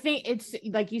 I think it's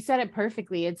like you said it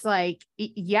perfectly. It's like,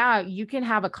 yeah, you can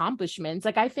have accomplishments.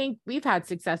 Like I think we've had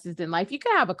successes in life. You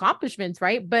can have accomplishments,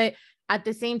 right? But at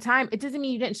the same time, it doesn't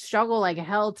mean you didn't struggle like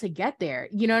hell to get there.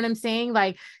 You know what I'm saying?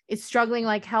 Like it's struggling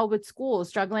like hell with school,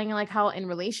 struggling like hell in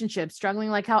relationships, struggling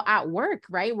like hell at work,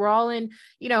 right? We're all in,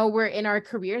 we're in our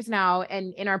careers now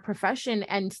and in our profession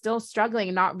and still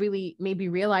struggling, not really maybe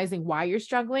realizing why you're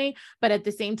struggling, but at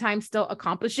the same time, still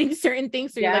accomplishing certain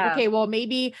things. So you're like, okay, well,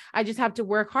 maybe I just have to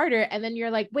work harder. And then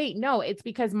you're like, wait, no, it's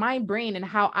because my brain and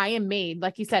how I am made,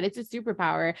 like you said, it's a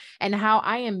superpower, and how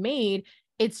I am made,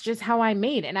 it's just how I'm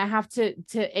made. And I have to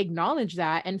acknowledge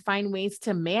that and find ways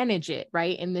to manage it,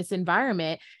 right, in this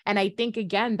environment. And I think,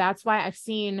 again, that's why I've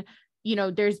seen,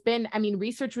 there's been,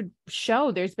 research would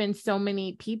show there's been so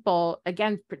many people,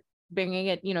 again, bringing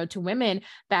it, to women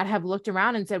that have looked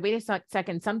around and said, wait a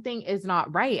second, something is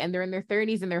not right. And they're in their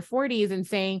 30s and their 40s and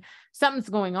saying something's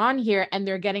going on here, and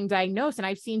they're getting diagnosed. And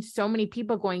I've seen so many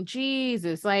people going,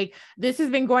 Jesus, like this has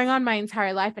been going on my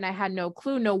entire life and I had no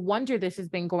clue. No wonder this has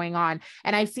been going on.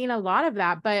 And I've seen a lot of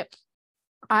that, but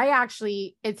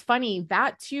it's funny,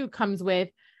 that too comes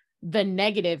with the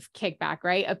negative kickback,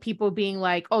 right? Of people being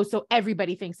like, oh, so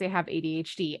everybody thinks they have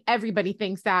ADHD. Everybody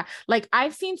thinks that. Like,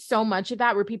 I've seen so much of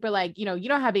that where people are like, you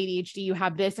don't have ADHD, you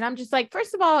have this. And I'm just like,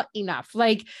 first of all, enough.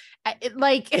 Like,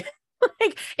 like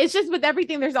it's just with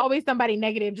everything, there's always somebody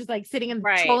negative, just like sitting and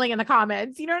trolling in the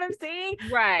comments. You know what I'm saying?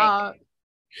 Right.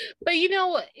 But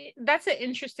that's an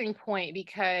interesting point,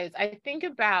 because I think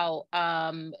about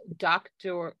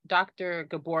Dr.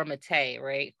 Gabor Mate,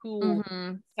 right, who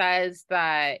says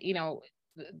that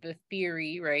the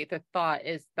theory, right, the thought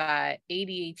is that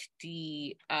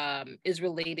ADHD is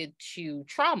related to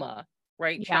trauma,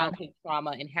 right? Childhood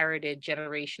trauma, inherited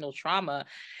generational trauma.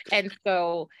 And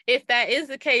so if that is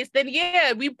the case, then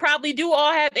yeah, we probably do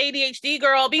all have ADHD,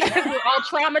 girl, because we're all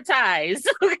traumatized.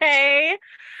 Okay.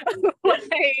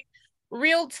 Like,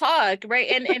 real talk, right?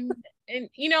 And And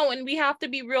and we have to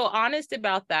be real honest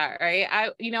about that, right?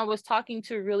 I was talking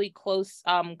to a really close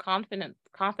confidant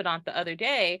the other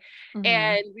day, Mm-hmm.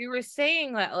 and we were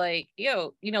saying that, like,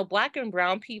 Black and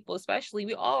brown people especially,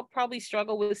 we all probably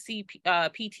struggle with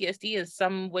PTSD in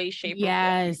some way, shape, or form,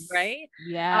 Yes. right?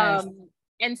 Yes.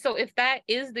 And so if that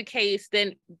is the case,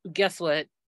 then guess what?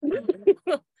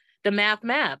 The maths.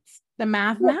 The The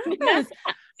math, math. so.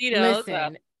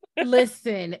 Listen,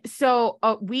 listen. So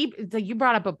you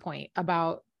brought up a point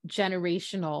about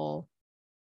generational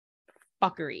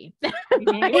fuckery.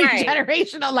 Mhm, Like right.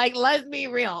 generational, like let's be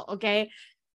real, okay?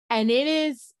 And it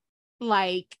is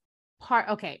like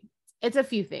okay, it's a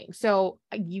few things. So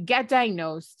you get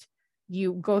diagnosed,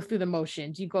 you go through the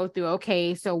motions, you go through,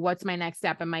 okay, so what's my next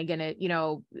step? Am I going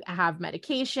to, have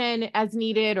medication as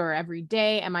needed or every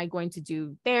day? Am I going to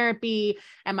do therapy?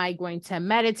 Am I going to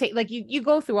meditate? Like you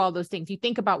go through all those things. You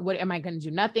think about, what am I going to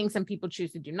do? Nothing. Some people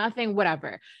choose to do nothing,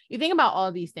 whatever. You think about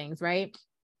all these things, right?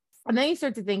 And then you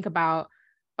start to think about,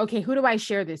 okay, who do I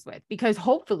share this with? Because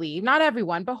hopefully, not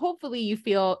everyone, but hopefully you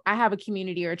feel I have a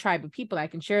community or a tribe of people I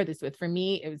can share this with. For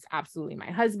me, it was absolutely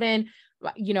my husband.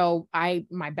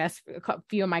 My best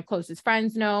few of my closest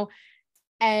friends know,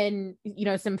 and,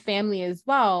 some family as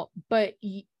well. But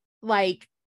like,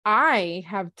 I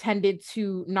have tended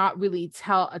to not really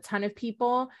tell a ton of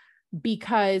people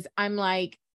because I'm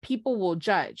like, people will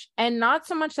judge. And not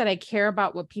so much that I care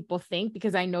about what people think,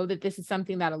 because I know that this is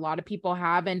something that a lot of people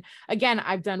have. And again,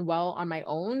 I've done well on my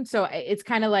own. So it's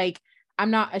kind of like, I'm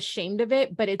not ashamed of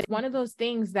it, but it's one of those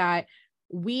things that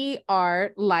we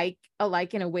are like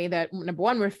alike in a way that, number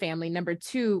one, we're family. Number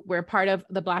two, we're part of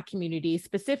the Black community,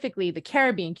 specifically the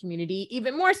Caribbean community,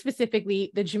 even more specifically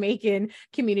the Jamaican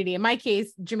community, in my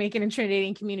case, Jamaican and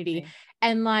Trinidadian community. Okay.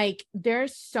 And like,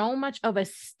 there's so much of a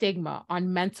stigma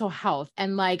on mental health,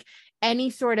 and like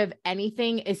any sort of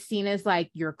anything is seen as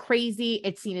like, you're crazy.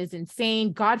 It's seen as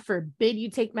insane. God forbid you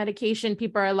take medication.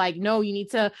 People are like, no, you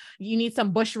need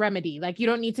some bush remedy. Like, you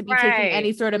don't need to be taking Right.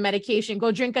 any sort of medication.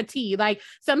 Go drink a tea, like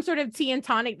some sort of tea and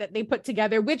tonic that they put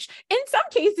together, which in some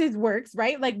cases works,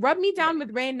 right? Like, rub me down with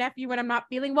Ray and Nephew when I'm not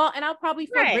feeling well, and I'll probably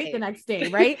feel great the Right. next day,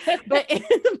 right? But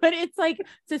but it's like,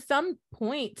 to some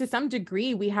point, to some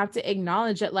degree, we have to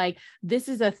acknowledge that, like, this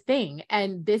is a thing,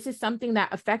 and this is something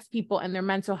that affects people and their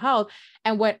mental health.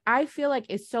 And what I feel like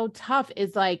is so tough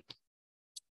is like,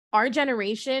 our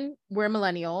generation, we're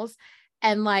millennials,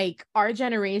 and like our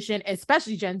generation,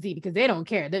 especially Gen Z, because they don't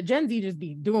care. The Gen Z just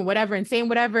be doing whatever and saying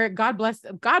whatever. God bless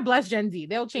Gen Z.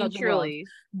 They'll No, change the world. truly.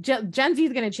 Gen Z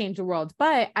is going to change the world.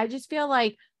 But I just feel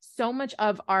like so much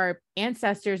of our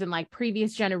ancestors and like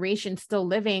previous generations still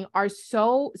living are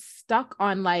so stuck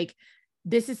on like,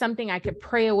 this is something I could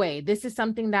pray away. This is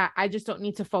something that I just don't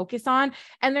need to focus on.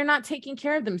 And they're not taking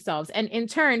care of themselves, and in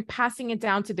turn, passing it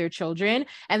down to their children.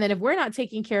 And then if we're not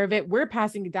taking care of it, we're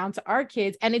passing it down to our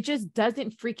kids. And it just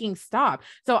doesn't freaking stop.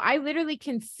 So I literally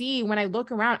can see, when I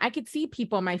look around, I could see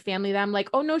people in my family that I'm like,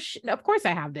 oh no, of course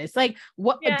I have this. Like,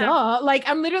 what, Yeah. duh? Like,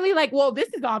 I'm literally like, well,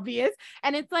 this is obvious.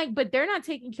 And it's like, but they're not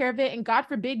taking care of it. And God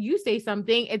forbid you say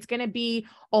something, it's going to be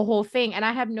a whole thing. And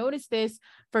I have noticed this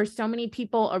for so many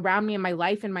people around me in my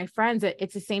life and my friends.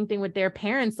 It's the same thing with their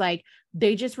parents. Like,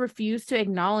 they just refuse to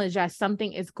acknowledge that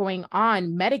something is going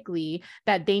on medically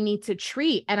that they need to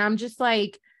treat. And I'm just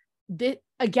like,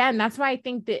 again, that's why I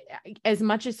think that as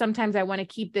much as sometimes I want to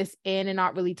keep this in and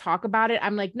not really talk about it,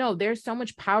 I'm like, no, there's so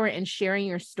much power in sharing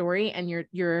your story and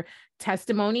your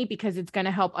testimony, because it's going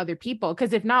to help other people.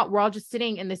 Because if not, we're all just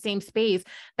sitting in the same space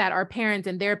that our parents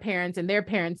and their parents and their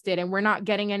parents did, and we're not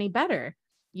getting any better,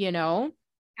 you know?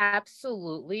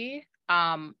 Absolutely.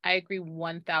 I agree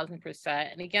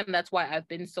 1000%. And again, that's why I've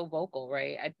been so vocal,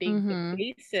 right? I think the Mm-hmm.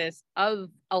 basis of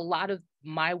a lot of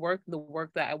my work, the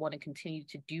work that I want to continue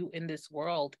to do in this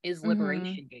world, is Mm-hmm.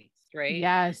 liberation based, right?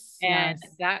 Yes. And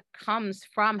Yes. that comes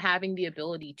from having the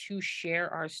ability to share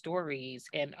our stories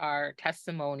and our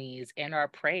testimonies and our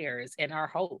prayers and our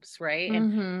hopes, right?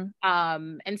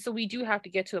 Mm-hmm. And so we do have to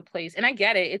get to a place, and I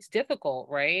get it, it's difficult,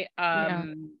 right? Yeah.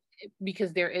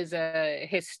 Because there is a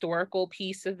historical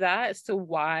piece of that as to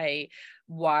why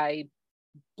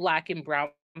Black and brown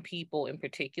people in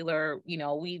particular,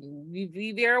 we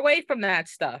veer away from that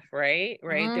stuff, right.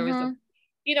 There was a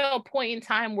Mm-hmm. point in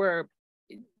time where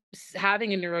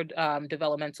having a neuro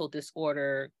developmental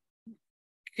disorder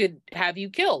could have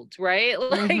you killed, right.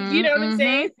 Like, you Mm-hmm. know what I'm Mm-hmm.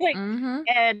 saying, like. Mm-hmm.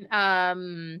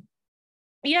 And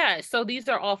yeah, so these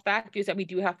are all factors that we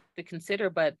do have to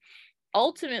consider, but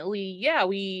ultimately, yeah,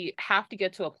 we have to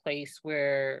get to a place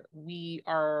where we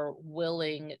are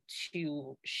willing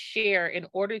to share in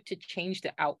order to change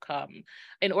the outcome,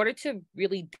 in order to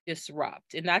really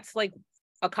disrupt. And that's like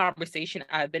a conversation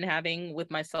I've been having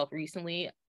with myself recently.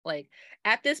 Like,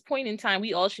 at this point in time,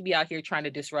 we all should be out here trying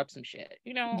to disrupt some shit.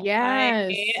 You know,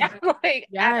 Yes. I'm like,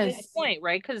 at this Yes. point,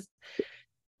 right? Because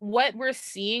what we're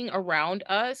seeing around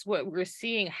us, what we're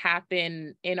seeing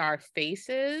happen in our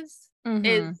faces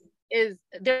Mm-hmm. is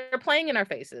they're playing in our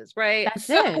faces, right? That's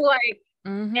So it. like,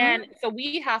 Mm-hmm. and so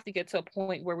we have to get to a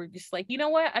point where we're just like, you know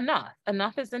what?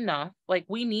 Enough is enough. Like,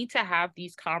 we need to have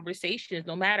these conversations,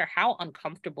 no matter how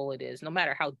uncomfortable it is, no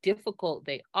matter how difficult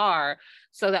they are,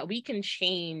 so that we can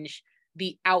change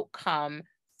the outcome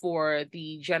for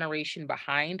the generation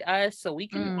behind us, so we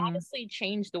can honestly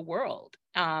change the world.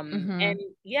 Mm-hmm. And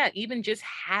yeah, even just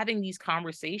having these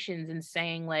conversations and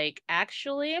saying like,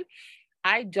 actually,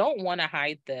 I don't want to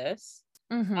hide this.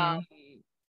 Mm-hmm. Um,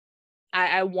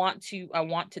 I want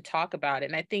to talk about it.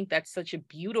 And I think that's such a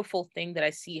beautiful thing that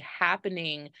I see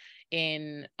happening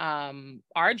in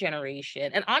our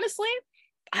generation. And honestly,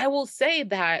 I will say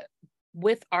that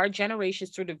with our generation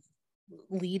sort of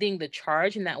leading the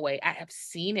charge in that way, I have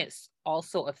seen it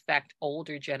also affect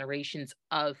older generations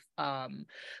of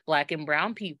Black and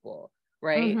brown people,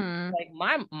 right? Mm-hmm. Like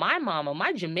my mama,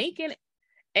 my Jamaican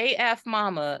AF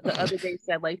mama, the other day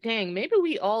said like, dang, maybe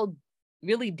we all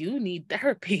really do need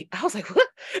therapy. I was like, what?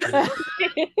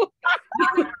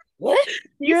 What?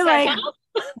 You You're said, like,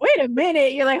 huh? wait a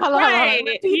minute. You're like, hold on. Right.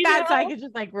 Repeat that so I can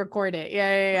just like record it.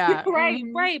 Yeah. Right,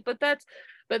 Mm-hmm. right. But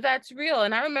that's real.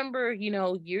 And I remember,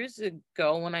 years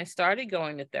ago when I started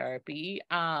going to therapy,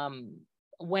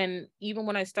 when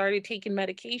I started taking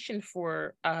medication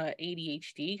for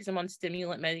ADHD, because I'm on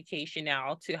stimulant medication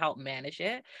now to help manage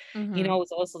it, Mm-hmm.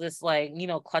 it's also this like,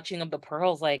 clutching of the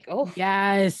pearls, like, oh,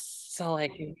 Yes. so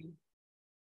like,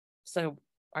 so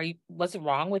what's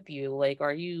wrong with you? Like,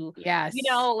 are you, Yes.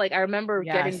 like, I remember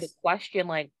getting the Yes. question,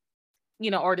 like,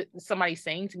 or somebody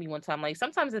saying to me one time, like,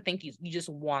 sometimes I think you just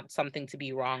want something to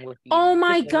be wrong with you. Oh You just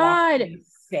my want to God. be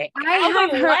sick. I I was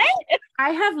have like, heard, what? I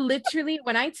have literally,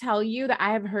 when I tell you that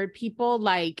I have heard people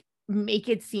like make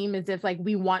it seem as if like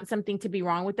we want something to be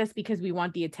wrong with us because we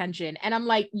want the attention. And I'm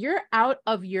like, you're out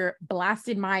of your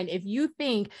blasted mind. If you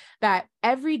think that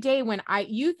every day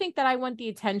you think that I want the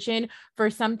attention for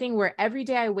something where every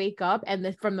day I wake up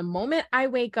and from the moment I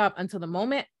wake up until the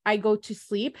moment I go to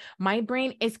sleep, my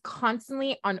brain is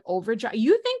constantly on overdrive.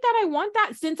 You think that I want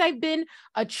that since I've been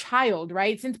a child,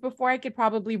 right? Since before I could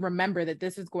probably remember that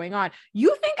this is going on.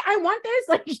 You think I want this?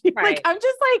 Like, Right. I'm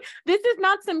just like, this is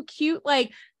not some cute,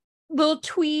 like, little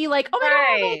twee, like, oh my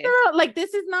Right. God, like,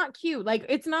 this is not cute. Like,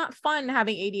 it's not fun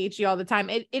having ADHD all the time.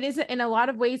 It is in a lot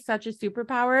of ways such a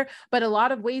superpower, but a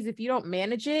lot of ways, if you don't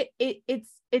manage it,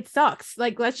 it sucks.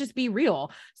 Like, let's just be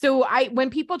real. So when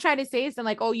people try to say something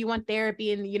like, oh, you want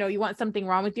therapy and you want something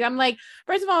wrong with you, I'm like,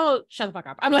 first of all, shut the fuck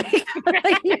up. I'm like,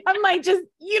 I'm like, just,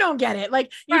 you don't get it.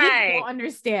 Like, you just don't Right.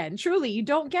 understand. Truly, you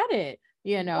don't get it.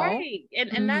 Right.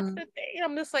 And that's Mhm. the thing.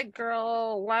 I'm just like,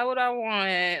 girl, why would I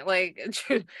want like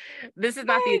this is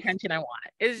not the Like, attention I want.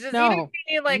 It's just, what no,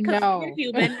 I mean? Like, because we're no.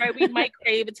 human, right? We might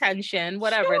crave attention,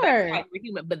 whatever. That's Sure. fine. We're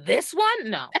human. But this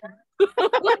one, no.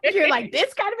 You're like,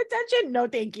 this kind of attention? No,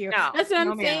 thank you. No, That's what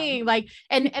no, I'm ma'am. saying. Like,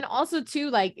 and also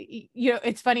too, like,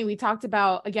 it's funny. We talked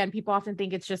about, again, people often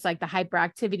think it's just like the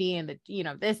hyperactivity and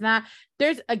this and that.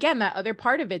 There's, again, that other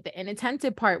part of it, the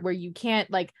inattentive part where you can't,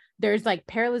 like, there's like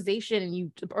paralyzation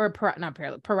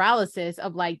and paralysis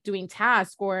of like doing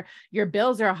tasks, or your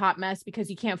bills are a hot mess because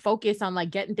you can't focus on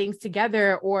like getting things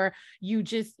together, or you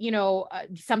just,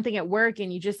 something at work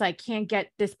and you just like can't get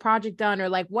this project done, or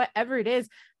like whatever it is.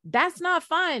 That's not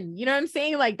fun. You know what I'm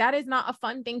saying? Like, that is not a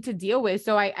fun thing to deal with.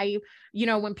 So I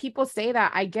when people say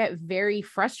that, I get very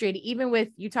frustrated. Even with,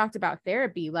 you talked about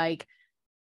therapy, like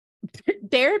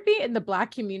therapy in the Black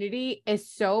community is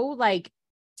so like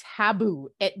taboo,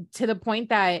 to the point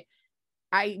that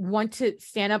I want to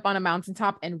stand up on a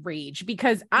mountaintop and rage,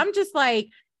 because I'm just like,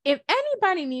 if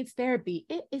anybody needs therapy,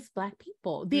 it is Black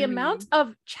people. The amount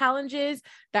of challenges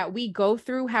that we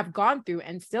have gone through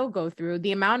and still go through,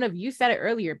 the amount of, you said it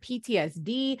earlier,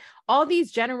 PTSD, all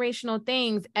these generational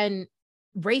things, and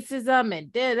racism,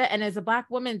 and as a Black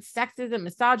woman, sexism,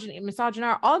 misogyny,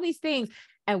 all these things.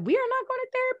 And we are not going to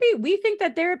therapy. We think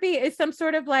that therapy is some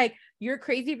sort of like, you're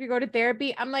crazy if you go to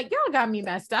therapy. I'm like, y'all got me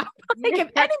messed up. Like, if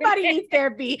anybody needs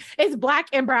therapy, it's Black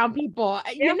and brown people,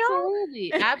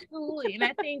 Absolutely. Absolutely. And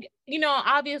I think,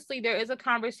 obviously there is a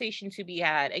conversation to be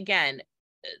had. Again,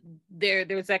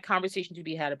 there's that conversation to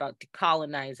be had about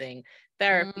decolonizing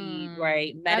therapy,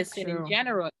 right? That's Medicine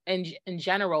true. in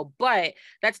general, but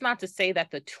that's not to say that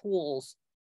the tools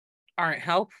aren't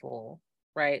helpful,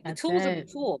 right? The That's tools are the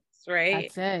it. tools.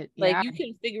 right? That's it. Like Yeah. you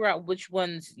can figure out which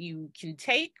ones you can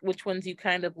take, which ones you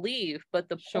kind of leave. But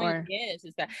the point Sure. is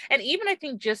that, and even I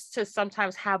think just to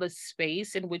sometimes have a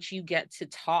space in which you get to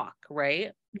talk,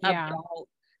 right? Yeah. About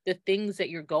the things that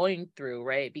you're going through,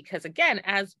 right? Because again,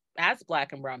 as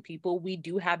Black and brown people, we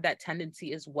do have that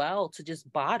tendency as well to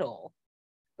just bottle,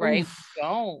 right?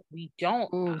 Oof. We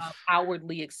don't Oof.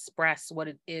 outwardly express what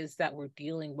it is that we're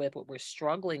dealing with, what we're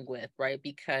struggling with, right?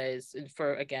 Because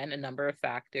for again a number of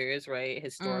factors, right,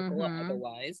 historical or Mm-hmm.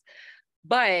 otherwise.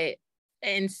 But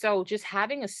and so just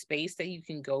having a space that you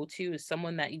can go to is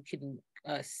someone that you can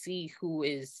see who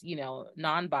is,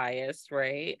 non-biased,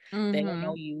 right? They don't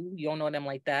know Mm-hmm. you, you don't know them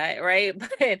like that, right?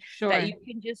 But that Sure. you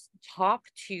can just talk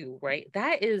to, right?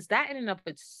 That in and of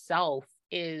itself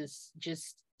is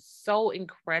just so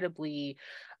incredibly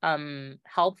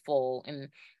helpful. And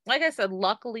like I said,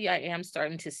 luckily I am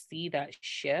starting to see that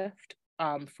shift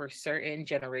for certain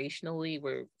generationally,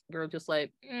 where we're just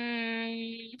like,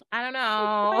 I don't What's going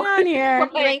know. on here?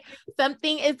 Like, Like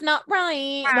something is not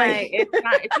right. right,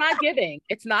 Like it's not giving,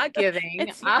 it's not giving.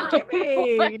 it's not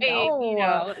giving. Like,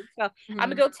 No. so I'm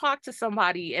gonna Mhm. go talk to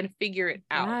somebody and figure it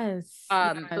out. Yes. So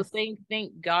Yes.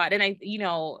 thank God. And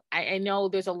I know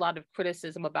there's a lot of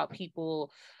criticism about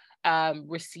people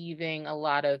receiving a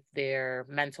lot of their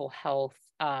mental health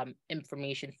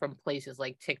information from places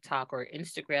like TikTok or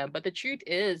Instagram. But the truth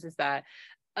is that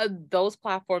those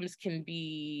platforms can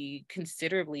be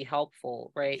considerably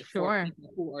helpful, right, for Sure.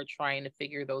 people who are trying to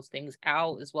figure those things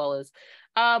out, as well as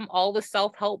all the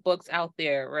self-help books out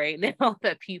there right now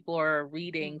that people are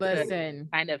reading to Listen.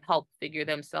 kind of help figure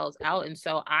themselves out. And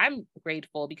so I'm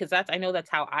grateful because I know that's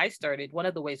how I started. One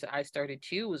of the ways that I started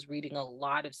too was reading a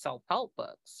lot of self-help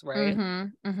books, right?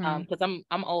 Mm-hmm. Mm-hmm. Because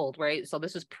I'm old, right? So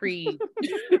this is pre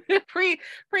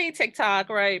pre TikTok,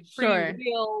 right? Pre Sure.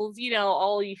 Reels,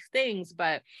 all these things.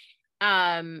 But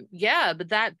yeah, but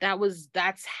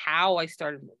that's how I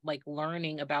started like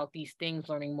learning about these things,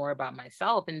 learning more about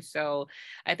myself. And so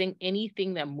I think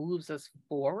anything that moves us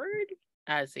forward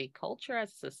as a culture,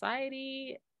 as a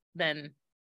society, then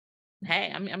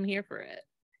hey, I'm here for it.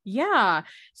 Yeah.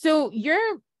 So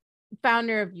you're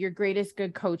founder of Your Greatest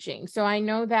Good Coaching. So I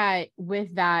know that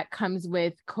with that comes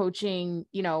with coaching,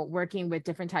 working with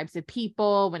different types of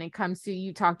people. When it comes to,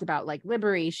 you talked about like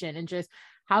liberation and just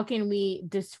how can we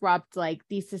disrupt like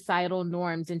these societal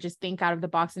norms and just think out of the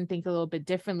box and think a little bit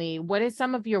differently. What is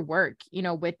some of your work,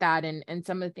 with that and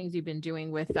some of the things you've been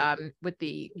doing with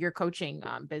your coaching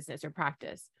business or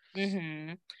practice?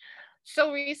 Hmm.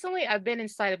 So recently I've been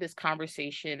inside of this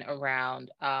conversation around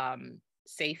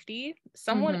safety.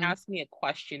 Someone Mm-hmm. asked me a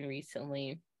question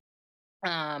recently.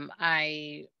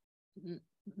 I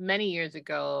many years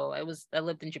ago, I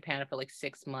lived in Japan for like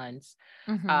 6 months.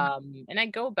 Mm-hmm. And I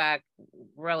go back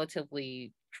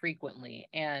relatively frequently,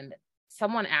 and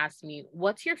someone asked me,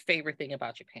 "What's your favorite thing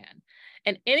about Japan?"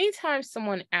 And anytime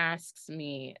someone asks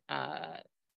me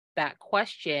that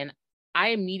question, I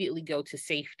immediately go to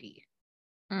safety.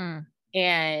 Mm.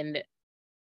 And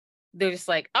they're just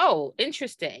like, "Oh,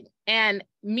 interesting." And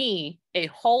me, a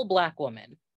whole Black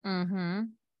woman, Mm-hmm.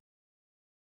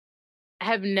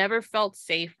 have never felt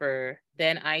safer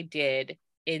than I did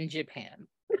in Japan.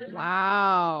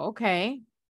 Wow. Okay.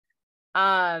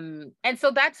 And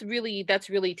so that's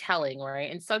really telling, right?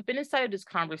 And so I've been inside of this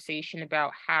conversation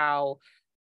about how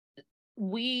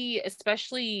we,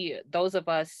 especially those of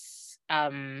us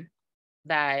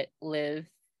that live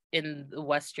in the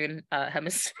Western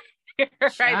hemisphere,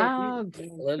 right? Child.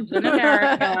 Lives in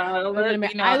America,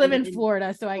 I live in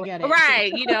Florida, so I get it.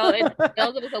 right, and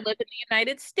those of us that live in the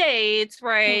United States,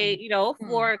 right? Hmm. Hmm.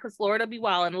 Florida, because Florida be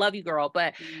wild and love you, girl.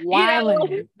 But you know,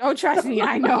 Wildin'. Oh, trust me,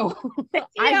 I know. you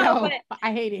I know, but know.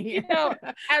 I hate it you here. know,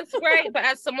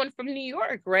 as someone from New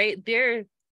York, right?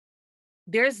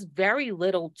 There's very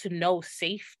little to no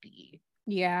safety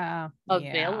Yeah. Yeah.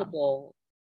 available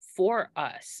for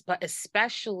us, but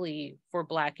especially for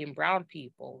Black and brown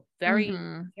people. Very,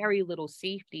 Mm-hmm. very little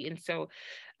safety. And so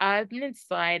I've been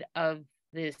inside of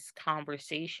this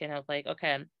conversation of like,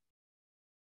 okay,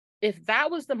 if that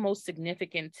was the most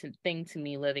significant thing to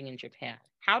me living in Japan,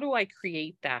 how do I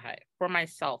create that for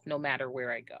myself no matter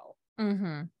where I go?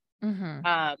 Mm-hmm. Mm-hmm.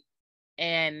 Um,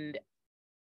 and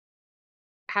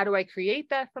how do I create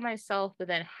that for myself? But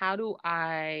then how do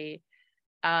I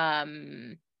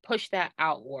push that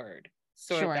outward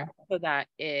Sure. so that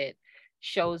it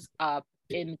shows up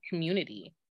in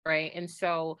community, right? And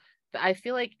so I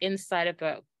feel like inside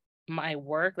of my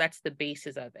work, that's the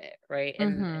basis of it, right?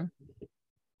 And Mm-hmm.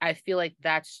 I feel like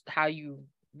that's how you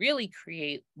really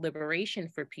create liberation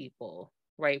for people,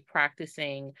 right?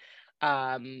 Practicing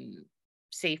um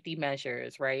safety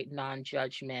measures, right?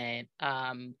 Non-judgment,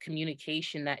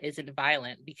 communication that isn't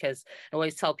violent, because I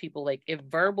always tell people, like, if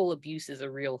verbal abuse is a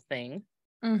real thing,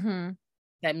 Mm-hmm.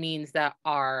 that means that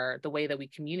the way that we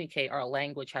communicate, our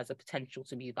language has a potential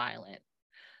to be violent.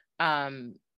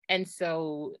 Um, and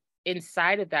so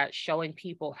inside of that, showing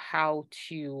people how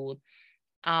to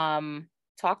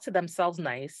talk to themselves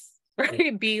nice,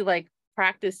 right? Be like,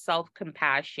 practice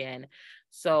self-compassion,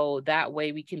 so that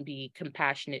way we can be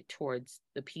compassionate towards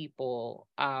the people.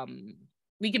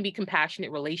 We can be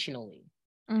compassionate relationally.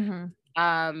 Mm-hmm.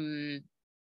 Um,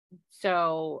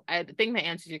 so I think that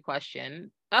answers your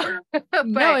question. No,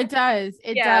 But it does.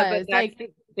 It yeah, but does. that's Like,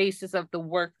 the basis of the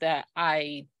work that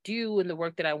I do and the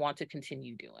work that I want to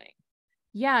continue doing.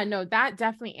 yeah, no, that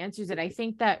definitely answers it. I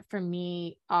think that for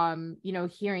me,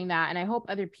 hearing that, and I hope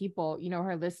other people, who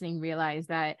are listening realize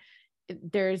that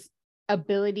there's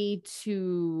ability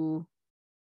to,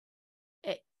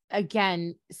 eh,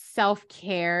 again,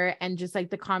 self-care, and just like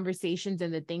the conversations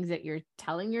and the things that you're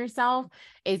telling yourself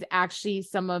is actually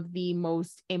some of the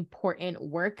most important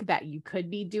work that you could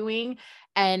be doing.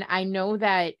 And I know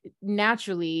that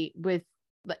naturally, with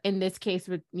in this case,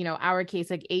 with our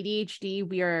case, like ADHD,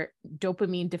 we are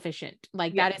dopamine deficient.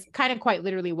 Like, Yeah. that is kind of quite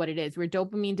literally what it is. We're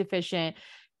dopamine deficient.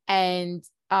 And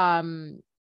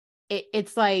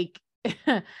it's like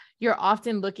you're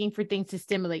often looking for things to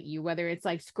stimulate you, whether it's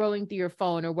like scrolling through your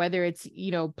phone, or whether it's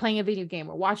playing a video game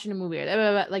or watching a movie, or blah,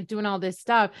 blah, blah, like doing all this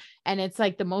stuff. And it's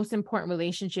like the most important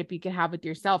relationship you can have with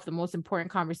yourself, the most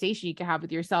important conversation you can have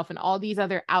with yourself, and all these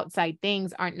other outside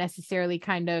things aren't necessarily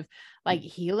kind of like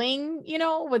healing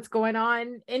what's going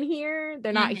on in here.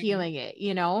 They're not Mhm. healing it.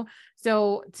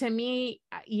 So to me,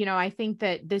 I think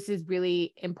that this is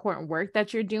really important work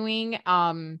that you're doing,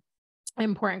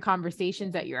 important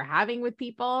conversations that you're having with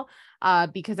people,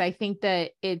 because I think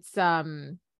that it's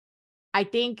I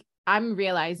think I'm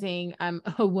realizing I'm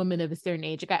a woman of a certain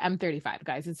age. Like, I'm 35,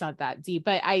 guys. It's not that deep,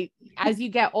 but as you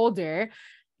get older,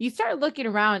 you start looking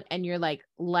around and you're like,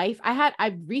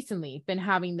 I've recently been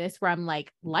having this where I'm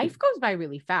like, life goes by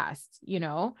really fast.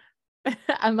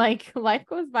 I'm like, life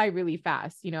goes by really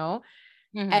fast. Mhm.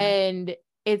 And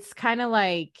it's kind of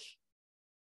like,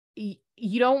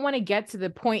 you don't want to get to the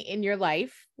point in your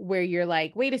life where you're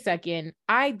like, wait a second,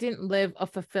 I didn't live a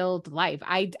fulfilled life.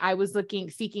 I was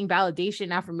seeking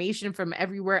validation, affirmation from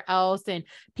everywhere else, and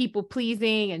people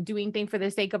pleasing and doing things for the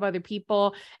sake of other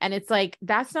people. And it's like,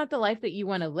 that's not the life that you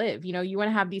want to live. You want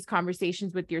to have these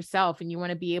conversations with yourself, and you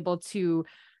want to be able to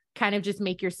kind of just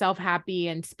make yourself happy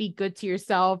and speak good to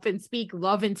yourself and speak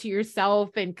love into yourself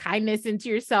and kindness into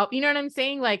yourself. You know what I'm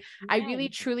saying? Like, I Yeah. really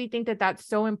truly think that that's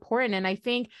so important. And I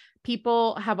think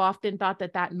people have often thought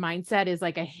that mindset is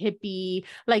like a hippie,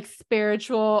 like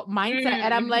spiritual mindset.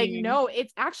 And I'm like, Mhm. no,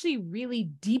 it's actually really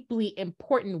deeply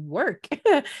important work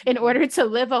in order to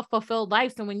live a fulfilled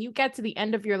life. So when you get to the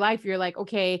end of your life, you're like,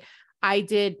 okay, I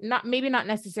did maybe not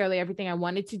necessarily everything I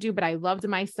wanted to do, but I loved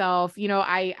myself.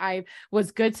 I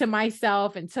was good to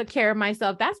myself and took care of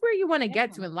myself. That's where you want to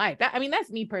get to in life. That's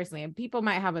me personally, and people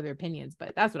might have other opinions,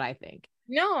 but that's what I think.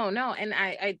 No, and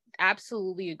I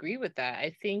absolutely agree with that.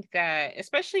 I think that,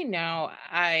 especially now,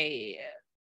 I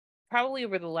probably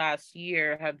over the last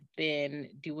year have been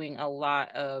doing a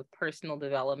lot of personal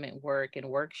development work and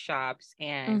workshops,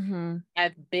 and Mm-hmm.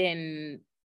 I've been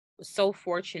so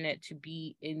fortunate to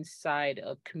be inside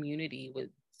a community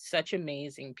with such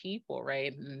amazing people,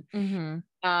 right? And,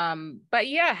 Mm-hmm. but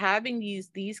yeah, having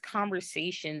these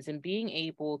conversations and being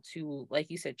able to,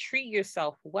 like you said, treat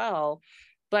yourself well.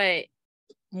 But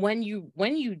when you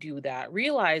do that,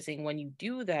 realizing when you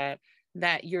do that,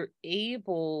 that you're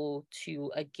able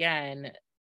to again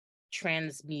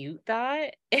transmute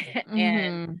that and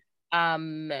Mm-hmm.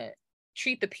 um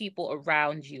treat the people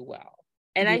around you well.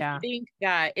 And I Yeah, think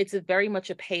that it's a very much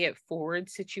a pay it forward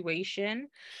situation,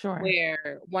 sure.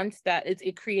 where once that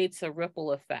it creates a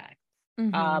ripple effect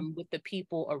Mm-hmm. with the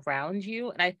people around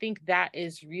you. And I think that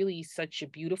is really such a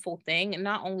beautiful thing, and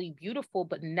not only beautiful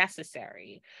but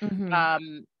necessary. Mm-hmm.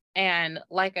 um and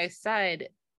like I said,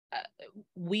 uh,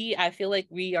 I feel like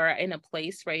we are in a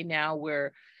place right now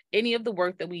where any of the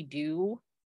work that we do,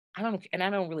 I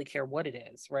don't really care what it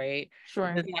is, right? It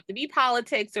Sure. doesn't have to be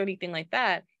politics or anything like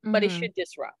that, but it Mm-hmm. should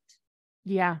disrupt.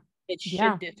 Yeah. It should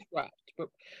Yeah. disrupt.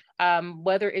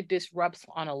 Whether it disrupts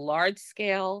on a large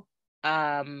scale,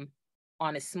 um,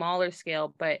 on a smaller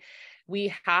scale, but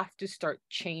we have to start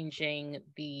changing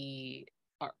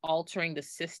or altering the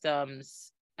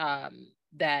systems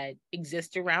that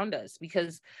exist around us,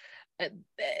 because uh,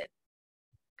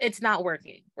 it's not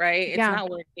working, right? It's Yeah. not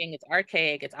working. It's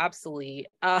archaic. It's obsolete.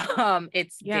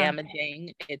 It's Yeah.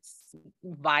 damaging. It's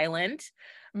violent.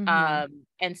 Mm-hmm.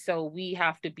 And so we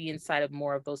have to be inside of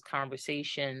more of those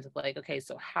conversations of like, okay,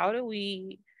 so how do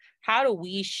we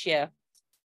shift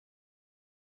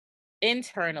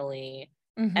internally,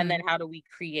 and then Mm-hmm.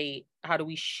 how do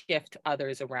we shift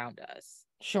others around us?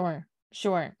 Sure.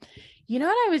 Sure. You know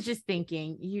what I was just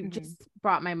thinking? You Mhm. just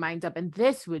brought my mind up, and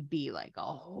this would be like a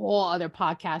whole other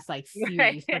podcast, like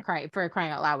Right. series for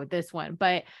crying out loud with this one.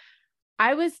 But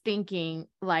I was thinking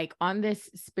like on this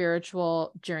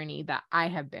spiritual journey that I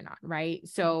have been on, right?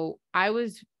 So I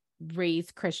was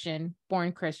raised Christian,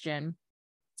 born Christian,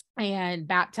 and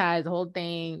baptized, the whole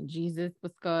thing. Jesus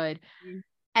was good. Mhm.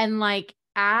 And like,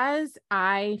 as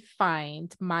I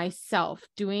find myself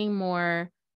doing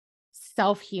more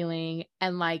self-healing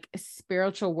and like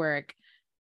spiritual work,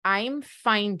 I'm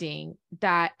finding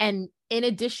that, and in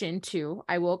addition to,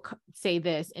 I will say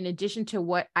this, in addition to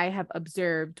what I have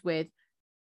observed with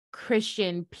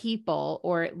Christian people,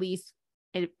 or at least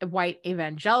white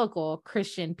evangelical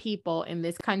Christian people in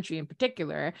this country in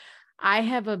particular, I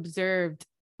have observed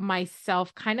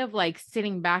myself kind of like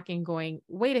sitting back and going,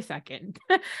 wait a second.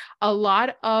 A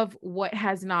lot of what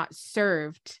has not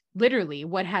served, literally,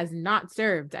 what has not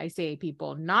served, I say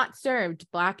people, not served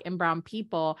Black and Brown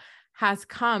people, has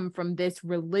come from this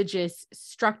religious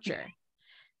structure.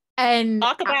 And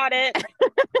Talk about it.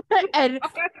 and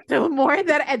the more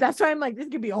that, and that's why I'm like, this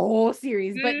could be a whole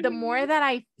series, but the more Mhm. that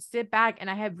I sit back, and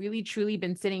I have really truly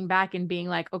been sitting back and being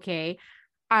like, okay,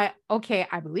 I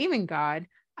believe in God.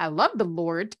 I love the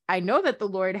Lord. I know that the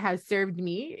Lord has served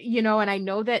me, and I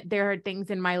know that there are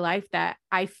things in my life that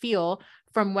I feel,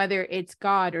 from whether it's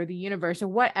God or the universe or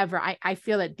whatever, I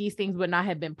feel that these things would not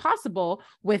have been possible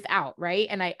without, right?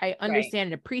 And I Right. understand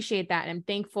and appreciate that. And I'm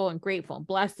thankful and grateful and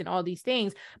blessed and all these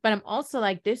things. But I'm also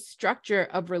like, this structure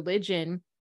of religion,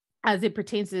 as it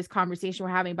pertains to this conversation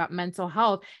we're having about mental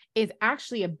health, is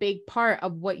actually a big part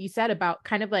of what you said about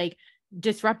kind of like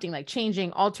disrupting, like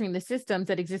changing, altering the systems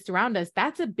that exist around us.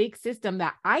 That's a big system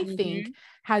that I think Mhm.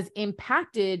 has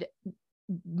impacted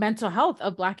mental health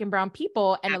of Black and Brown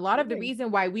people. And a lot of the Absolutely.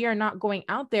 reason why we are not going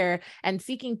out there and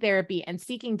seeking therapy and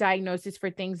seeking diagnosis for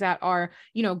things that are,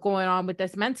 going on with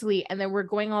us mentally. And then we're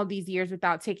going all these years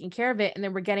without taking care of it. And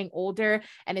then we're getting older,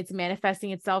 and it's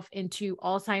manifesting itself into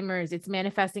Alzheimer's. It's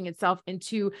manifesting itself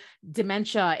into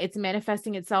dementia. It's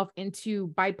manifesting itself into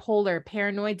bipolar,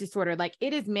 paranoid disorder. Like,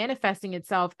 it is manifesting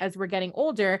itself as we're getting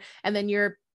older. And then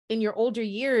you're in your older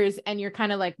years, and you're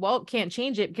kind of like, well, can't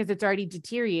change it because it's already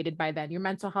deteriorated by then. Your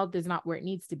mental health is not where it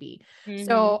needs to be.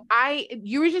 So Mhm.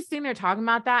 you were just sitting there talking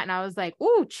about that, and I was like,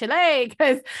 ooh, Chile,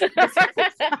 because that's,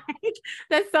 like,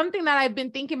 that's something that I've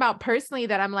been thinking about personally,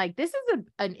 that I'm like, this is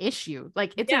an issue.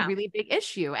 Like, it's a Yeah. really big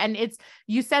issue. And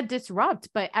you said disrupt,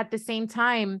 but at the same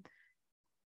time,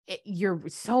 you're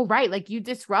so right. Like, you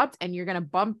disrupt, and you're going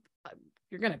to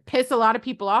piss a lot of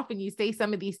people off, and you say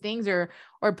some of these things, or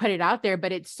put it out there,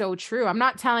 but it's so true. I'm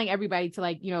not telling everybody to,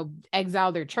 like,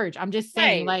 exile their church. I'm just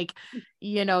saying, Right.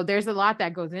 like, there's a lot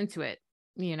that goes into it,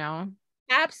 you know.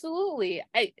 Absolutely.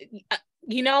 Uh,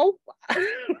 you know,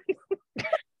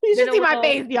 You been should a see my little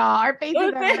face, y'all. Our faces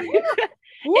are like,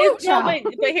 woo, it's no, child.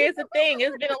 but here's the thing.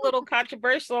 It's been a little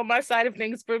controversial on my side of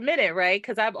things for a minute, right?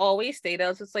 Because I've always stated, I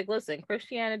was just like, listen,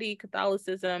 Christianity,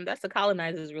 Catholicism, that's a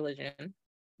colonizer's religion.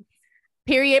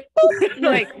 Period.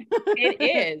 Like, it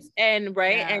is. And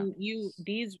right, Yeah. and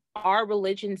these are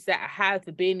religions that have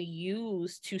been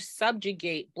used to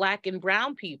subjugate Black and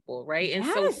Brown people, right? And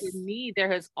so for Yes. me,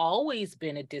 there has always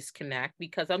been a disconnect,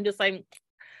 because I'm just like,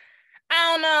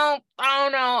 I don't know. I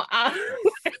don't know.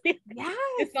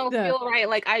 Just don't Yes. feel right.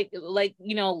 Like,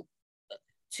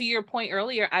 to your point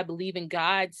earlier, I believe in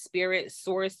God, spirit,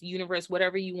 source, universe,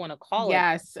 whatever you want to call it.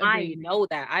 Yes. I Agreed. know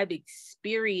that I've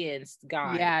experienced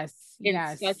God Yes. in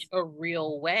such Yes. a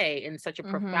real way, in such a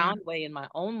Mm-hmm. profound way in my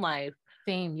own life.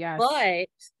 Same. Yes. But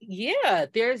yeah,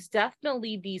 there's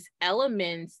definitely these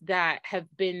elements that have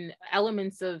been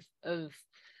elements of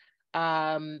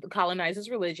colonizers'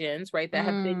 religions, right, that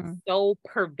have been Mm. so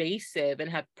pervasive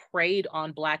and have preyed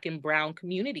on Black and Brown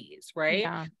communities, right?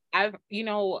 Yeah. I've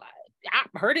I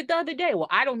heard it the other day. Well,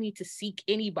 I don't need to seek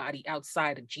anybody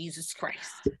outside of Jesus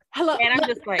Christ. Hello. And I'm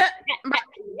just like,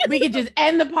 We could just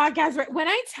end the podcast right when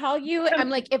I tell you. I'm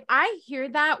like, if I hear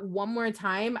that one more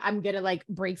time, I'm gonna like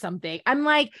break something. I'm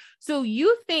like, so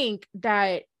you think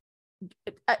that,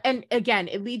 and again,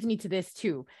 it leads me to this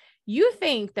too. You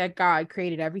think that God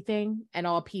created everything and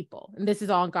all people, and this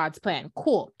is all God's plan.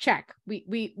 Cool, check.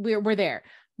 We're there.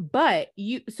 But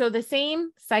so the same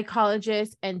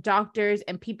psychologists and doctors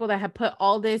and people that have put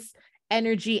all this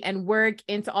energy and work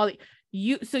into all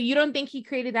you. So you don't think he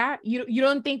created that? You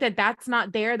don't think that that's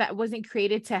not there, that wasn't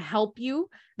created to help you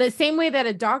the same way that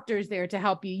a doctor is there to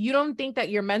help you? You don't think that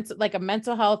your mental, like a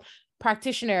mental health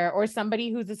practitioner or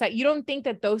somebody who's a, you don't think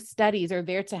that those studies are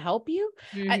there to help you?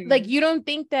 Like, you don't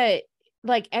think that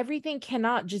like everything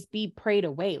cannot just be prayed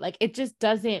away? Like, it just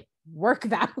doesn't work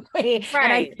that way. Right.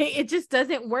 And I think it just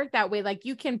doesn't work that way. Like,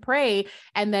 you can pray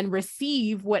and then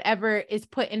receive whatever is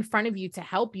put in front of you to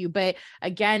help you. But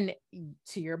again,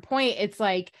 to your point, it's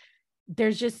like,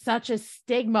 there's just such a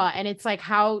stigma. And it's like,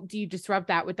 how do you disrupt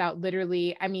that without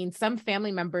literally, I mean, some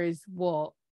family members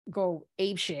will go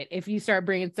ape shit if you start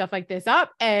bringing stuff like this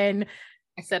up. And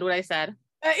I said what I said.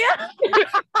 Yeah.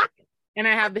 And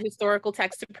I have the historical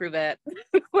text to prove it.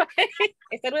 I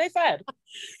said what I said.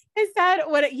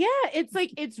 It's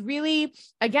like, it's really,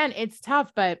 again, it's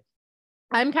tough, but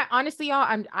honestly,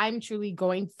 y'all, I'm truly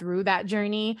going through that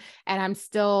journey, and I'm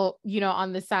still,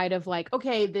 on the side of like,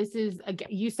 okay, this is, again,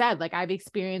 you said, like, I've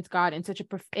experienced God in such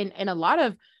in a lot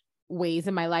of ways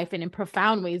in my life, and in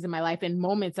profound ways in my life, in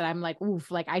moments that I'm like,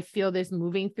 oof, like I feel this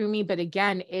moving through me. But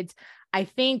again, I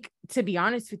think, to be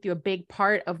honest with you, a big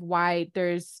part of why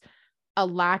there's a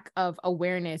lack of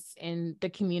awareness in the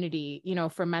community,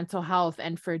 for mental health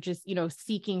and for just,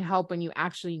 seeking help when you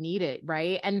actually need it.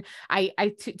 Right. And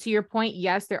to your point,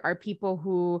 yes, there are people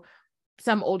who,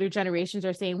 some older generations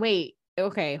are saying, wait,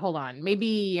 okay, hold on,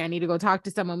 maybe I need to go talk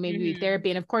to someone, maybe therapy.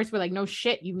 And of course we're like, no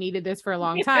shit, you've needed this for a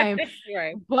long time.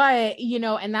 Right. But,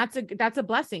 and that's a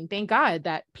blessing. Thank God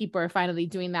that people are finally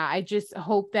doing that. I just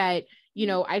hope that,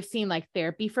 I've seen like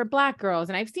therapy for Black girls,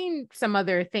 and I've seen some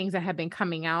other things that have been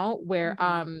coming out where,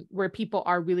 where people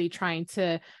are really trying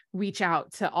to reach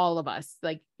out to all of us,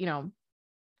 like,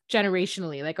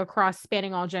 generationally, like across,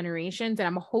 spanning all generations. And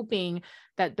I'm hoping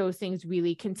that those things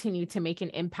really continue to make an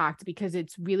impact, because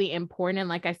it's really important. And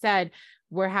like I said,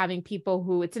 we're having people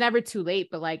who, it's never too late,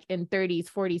 but like in 30s,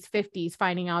 40s, 50s,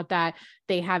 finding out that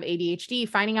they have ADHD,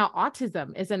 finding out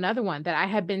autism is another one that I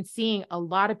have been seeing. A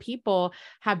lot of people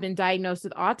have been diagnosed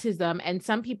with autism, and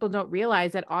some people don't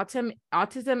realize that autism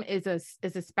is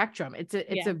a spectrum. It's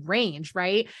a range,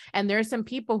 right? And there's some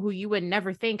people who you would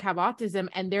never think have autism,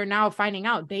 and they're now finding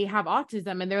out they have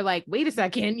autism, and they're like, wait a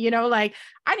second, like,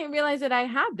 I didn't realize that I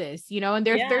had this, in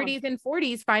their 30s and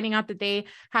 40s, finding out that they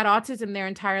had autism their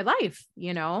entire life,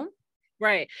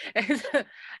 Right. I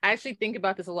actually think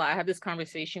about this a lot. I have this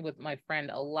conversation with my friend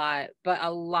a lot, but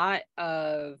a lot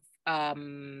of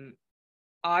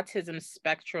autism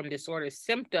spectrum disorder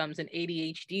symptoms and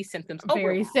ADHD symptoms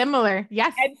very similar.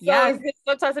 Yes. And so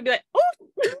sometimes I'd be like, oh,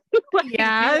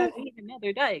 yeah,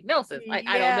 another diagnosis. Like,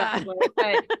 I don't know,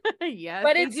 but yes,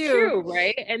 but it's true,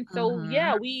 right? And so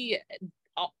we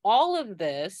all of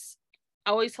this,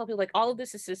 I always tell people, like, all of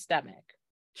this is systemic.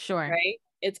 Sure. Right?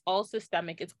 It's all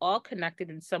systemic. It's all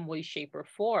connected in some way, shape, or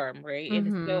form, right?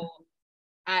 And so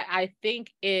I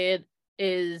think it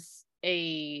is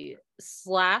a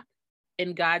slap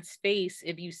in God's face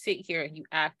if you sit here and you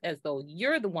act as though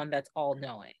you're the one that's all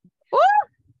knowing.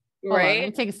 Right? Let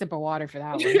me take a sip of water for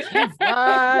that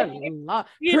one.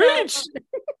 Preach.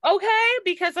 Okay,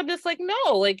 because I'm just like,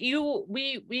 no, like,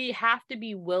 we have to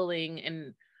be willing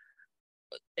and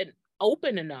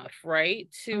open enough, right,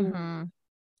 to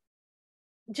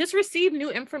just receive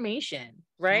new information,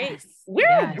 right? Yes.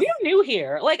 We're new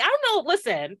here. Like, I don't know.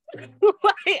 Listen,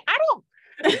 like, I don't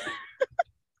know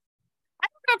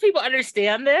if people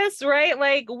understand this, right?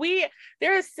 Like,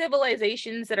 there are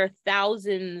civilizations that are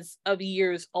thousands of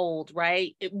years old,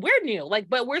 right? We're new, like,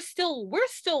 but we're still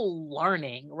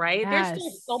learning, right? There's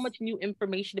still so much new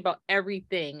information about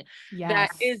everything that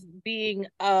is being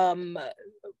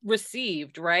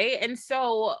received, right? And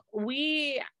so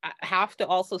we have to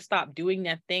also stop doing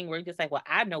that thing where you're just like, well,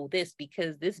 I know this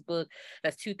because this book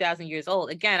that's 2,000 years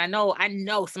old. Again, I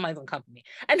know somebody's gonna come for me.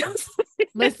 I know.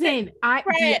 Listen,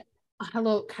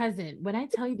 hello, cousin. When I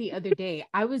tell you the other day,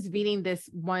 I was reading this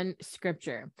one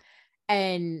scripture,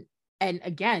 and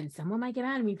again, someone might get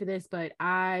mad at me for this, but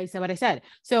I said what I said.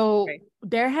 So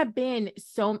there have been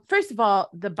first of all,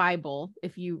 the Bible,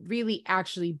 if you really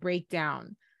actually break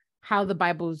down how the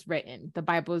Bible is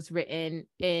written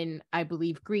in, I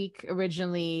believe, Greek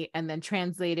originally, and then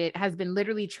has been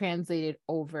literally translated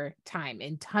over time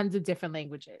in tons of different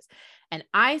languages. And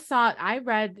I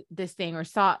read this thing, or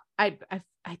saw, I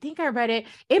think I read it.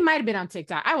 It might've been on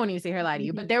TikTok. I won't even say her lie to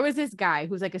you, but there was this guy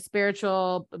who's like a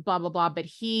spiritual blah, blah, blah, but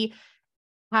he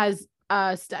has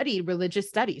studied religious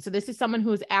studies. So this is someone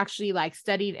who's actually like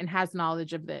studied and has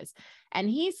knowledge of this. And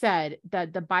he said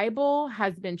that the Bible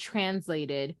has been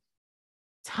translated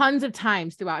tons of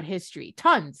times throughout history,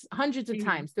 hundreds of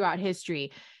times throughout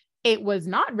history, it was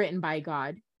not written by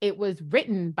God. It was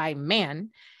written by man.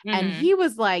 And Mm-hmm. he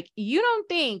was like, you don't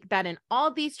think that in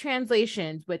all these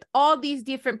translations with all these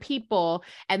different people,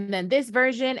 and then this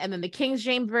version, and then the King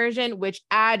James version, which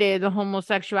added the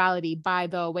homosexuality, by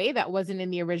the way, that wasn't in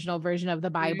the original version of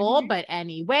the Bible. Mm-hmm. But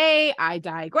anyway, I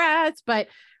digress. But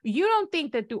you don't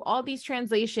think that through all these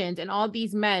translations and all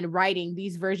these men writing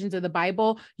these versions of the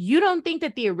Bible, you don't think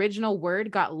that the original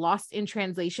word got lost in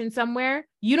translation somewhere?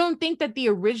 You don't think that the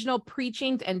original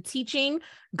preachings and teaching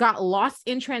got lost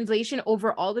in translation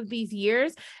over all of these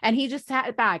years? And he just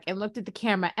sat back and looked at the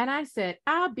camera, and I said,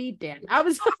 I'll be damned. I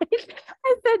was like,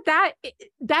 I said,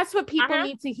 that's what people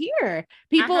need to hear.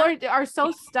 People are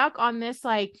so stuck on this,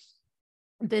 like,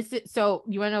 this is, so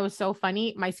you want to know what's so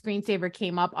funny? My screensaver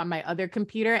came up on my other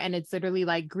computer, and it's literally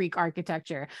like Greek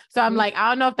architecture. So I'm like, I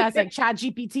don't know if that's like Chat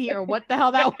GPT or what the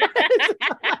hell that was.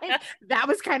 Like, that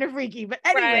was kind of freaky. But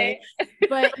anyway,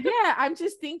 but yeah, I'm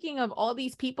just thinking of all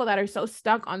these people that are so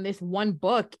stuck on this one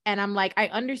book. And I'm like, I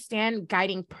understand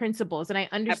guiding principles, and I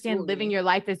understand living your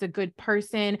life as a good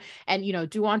person and, you know,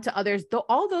 do unto others.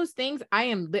 All those things I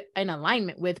am in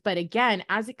alignment with. But again,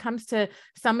 as it comes to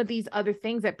some of these other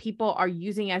things that people are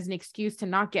using as an excuse to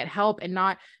not get help and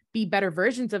not be better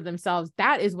versions of themselves,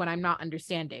 that is what I'm not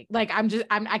understanding. Like,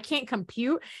 I can't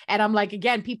compute. And I'm like,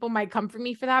 again, people might come for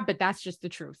me for that, but that's just the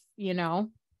truth, you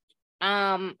know?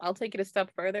 I'll take it a step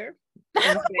further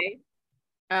and say,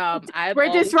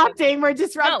 we're disrupting.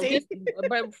 No,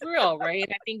 but for real, right?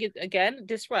 I think it's, again,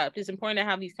 disrupt. It's important to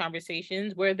have these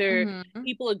conversations, whether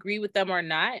people agree with them or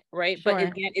not, right? Sure. But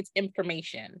again, it's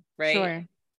information, right? Sure.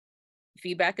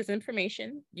 Feedback is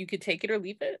information. You could take it or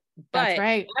leave it. But that's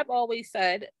right. I've always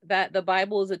said that the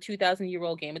Bible is a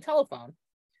 2,000-year-old game of telephone.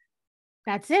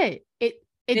 That's it. It's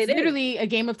literally a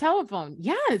game of telephone.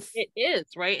 Yes, it is,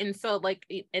 right? And so, like,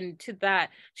 and to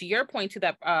your point, to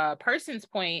that person's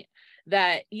point,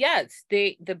 that yes,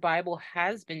 the Bible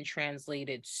has been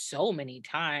translated so many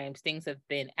times. Things have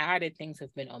been added, things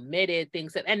have been omitted,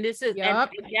 and this is, and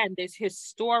again, there's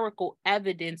historical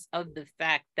evidence of the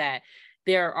fact that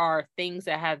there are things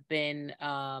that have been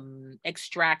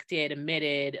extracted,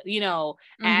 omitted,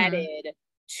 added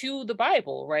to the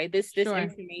Bible, right? This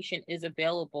information is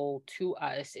available to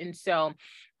us. And so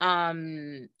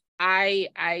I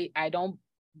don't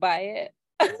buy it.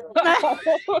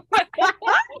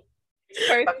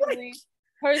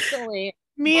 personally.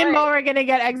 Me and Mo are gonna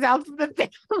get exiled from the family.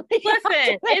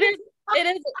 Listen, it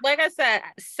is like I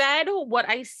said what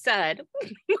I said.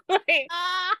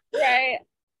 Right.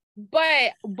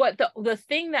 But the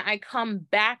thing that I come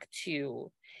back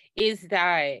to is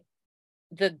that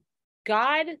the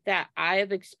God that I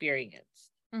have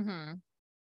experienced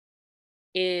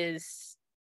is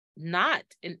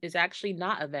actually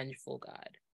not a vengeful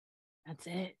God. That's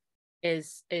it.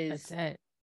 That's it.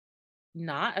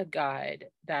 Not a God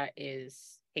that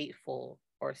is hateful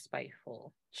or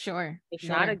spiteful. Sure. It's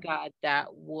not a God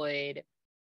that would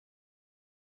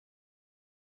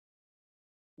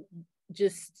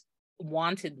just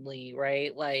wantonly,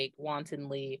 right? Like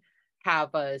wantonly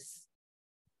have us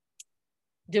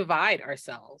divide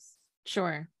ourselves.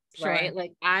 Sure. Right.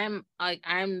 Like I'm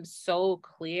so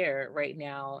clear right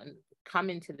now and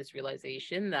coming to this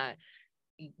realization that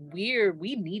we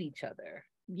need each other.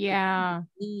 Yeah.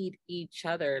 We need each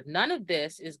other. None of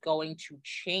this is going to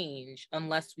change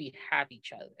unless we have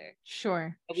each other.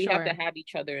 Sure. We have to have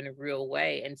each other in a real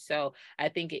way. And so I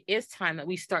think it is time that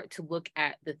we start to look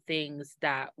at the things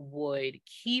that would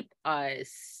keep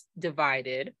us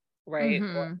divided, right?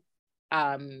 Or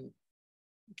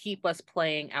keep us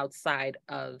playing outside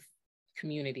of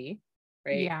community,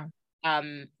 right? Yeah.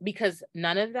 Because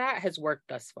none of that has worked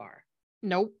thus far.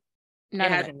 Nope. It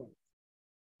hasn't worked.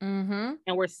 And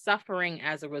we're suffering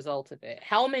as a result of it.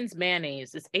 Hellman's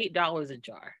mayonnaise is $8 a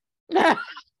jar. Eggs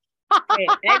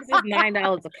is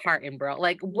 $9 a carton, bro.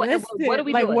 Like what are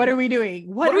we doing? What are we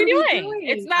doing? What are we doing?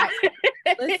 It's not.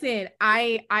 Listen,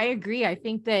 I agree. I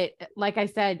think that, like I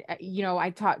said,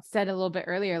 I said a little bit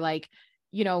earlier, like,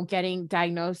 getting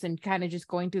diagnosed and kind of just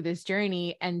going through this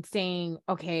journey and saying,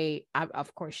 okay, I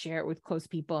of course share it with close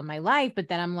people in my life, but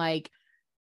then I'm like,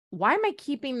 why am I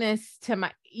keeping this to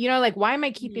why am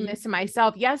I keeping this to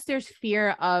myself? Yes, there's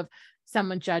fear of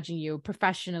someone judging you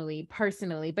professionally,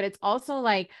 personally, but it's also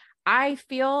like, I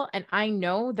feel and I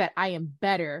know that I am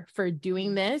better for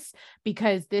doing this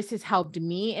because this has helped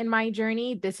me in my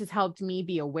journey. This has helped me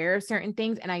be aware of certain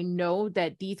things. And I know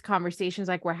that these conversations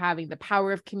like we're having, the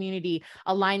power of community,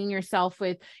 aligning yourself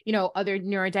with, other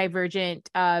neurodivergent,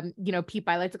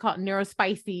 people, I like to call it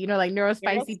neurospicy, like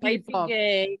neurospicy people.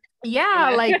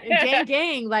 Yeah, like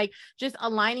gang, like just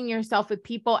aligning yourself with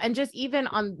people, and just even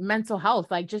on mental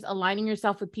health, like just aligning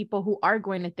yourself with people who are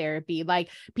going to therapy, like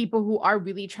people who are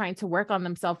really trying to work on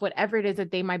themselves, whatever it is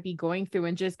that they might be going through,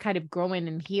 and just kind of growing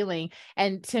and healing.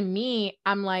 And to me,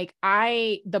 I'm like,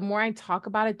 the more I talk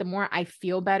about it, the more I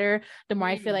feel better, the more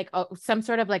I feel like some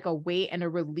sort of like a weight and a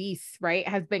release, right,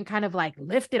 has been kind of like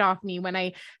lifted off me when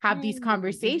I have these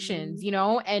conversations, you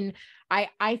know. And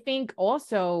I think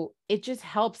also it just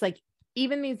helps, like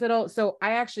even these little, so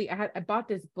I bought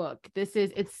this book.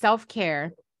 It's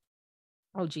self-care.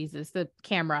 Oh Jesus, the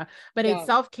camera, but it's Yeah.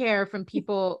 self-care for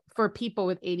people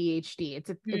with ADHD.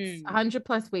 It's 100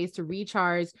 plus ways to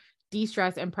recharge,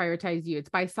 de-stress, and prioritize you. It's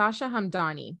by Sasha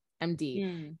Hamdani,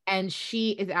 MD. And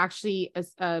she is actually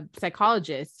a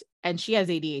psychologist, and she has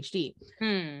ADHD.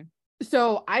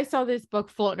 So I saw this book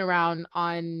floating around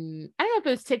on, I don't know if it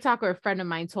was TikTok or a friend of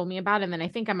mine told me about it. And then I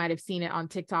think I might have seen it on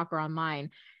TikTok or online.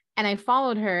 And I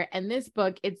followed her. And this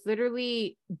book, it's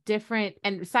literally different.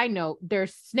 And side note,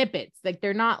 there's snippets. Like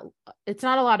it's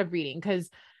not a lot of reading, because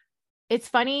it's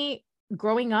funny.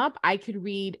 Growing up, I could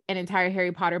read an entire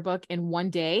Harry Potter book in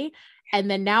one day. And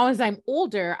then now as I'm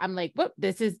older, I'm like, whoop,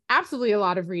 this is absolutely a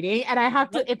lot of reading. And I have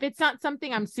to, if it's not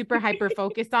something I'm super hyper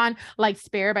focused on, like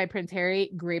Spare by Prince Harry,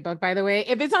 great book, by the way.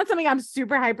 If it's not something I'm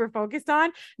super hyper focused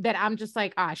on, then I'm just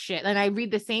like, ah, shit. And I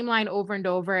read the same line over and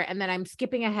over. And then I'm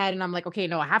skipping ahead and I'm like, okay,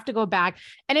 no, I have to go back.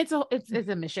 And it's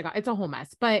a Michigan, it's a whole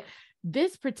mess. But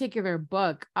this particular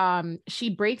book,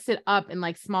 she breaks it up in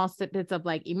like small snippets of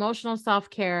like emotional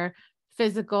self-care,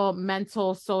 physical,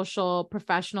 mental, social,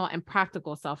 professional, and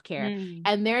practical self-care.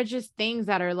 And they're just things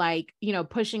that are like, you know,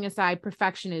 pushing aside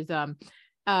perfectionism,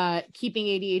 keeping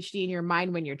ADHD in your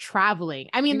mind when you're traveling.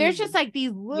 I mean, there's just like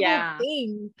these little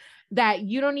things that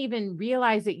you don't even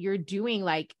realize that you're doing,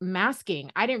 like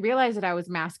masking. I didn't realize that I was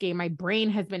masking. My brain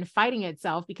has been fighting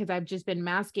itself because I've just been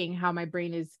masking how my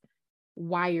brain is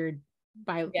wired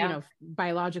by, you know,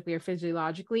 biologically or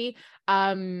physiologically.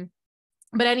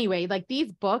 But anyway, like these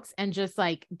books and just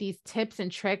like these tips and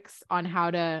tricks on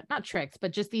how to, not tricks,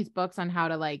 but just these books on how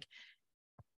to like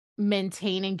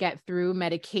maintain and get through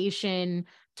medication,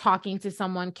 talking to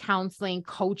someone, counseling,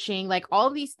 coaching, like all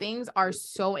these things are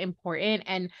so important.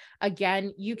 And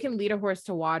again, you can lead a horse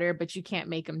to water, but you can't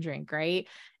make him drink, right?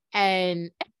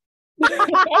 And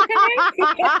that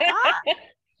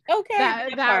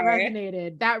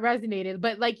resonated,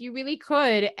 but like you really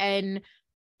could. And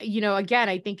you know, again,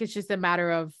 I think it's just a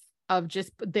matter of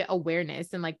just the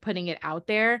awareness and like putting it out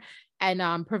there,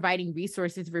 and providing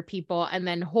resources for people. And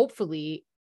then hopefully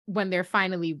when they're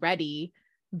finally ready,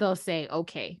 they'll say,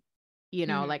 okay, you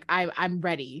know, like I'm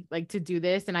ready like to do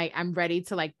this, and I'm ready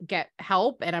to like get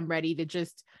help, and I'm ready to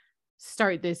just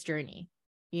start this journey,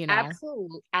 you know.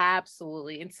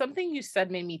 Absolutely. And something you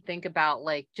said made me think about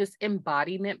like just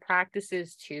embodiment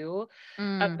practices too,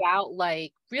 about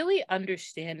like really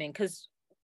understanding, because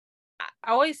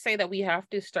I always say that we have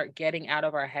to start getting out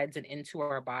of our heads and into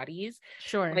our bodies.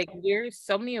 Sure. Like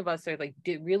so many of us are like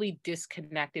really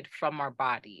disconnected from our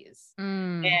bodies.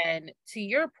 And to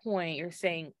your point, you're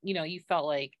saying, you know, you felt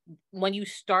like when you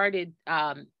started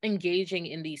engaging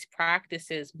in these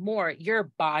practices more,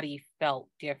 your body felt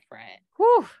different.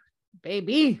 Whew,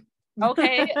 baby.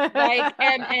 Okay, like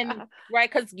and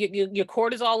right, because your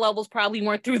cortisol levels probably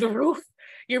weren't through the roof.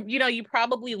 You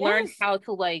probably learned how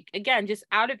to, like, again, just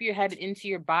out of your head and into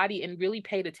your body, and really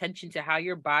paid attention to how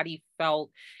your body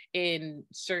felt in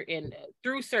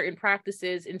through certain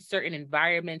practices, in certain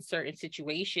environments, certain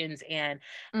situations. And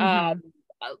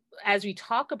as we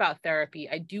talk about therapy,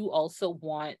 I do also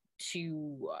want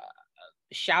to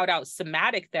shout out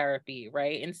somatic therapy,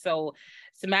 right? And so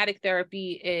somatic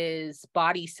therapy is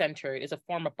a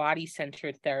form of body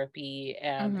centered therapy,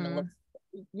 and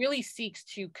it really seeks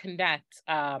to connect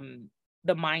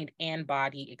the mind and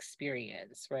body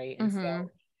experience, right? And so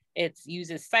it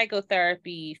uses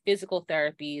psychotherapy, physical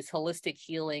therapies, holistic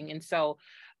healing. And so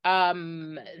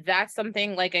that's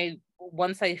something like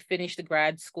once I finish the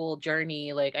grad school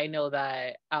journey, like I know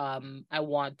that I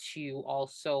want to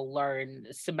also learn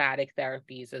somatic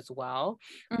therapies as well.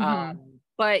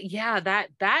 But yeah,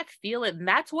 that feeling,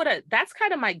 that's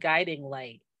kind of my guiding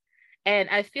light. And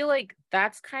I feel like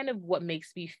that's kind of what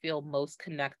makes me feel most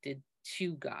connected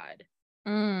to God.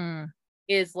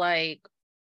 Is like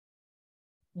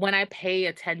when I pay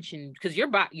attention, because your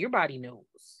body knows.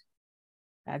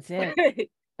 That's it.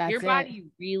 Your body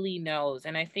really knows.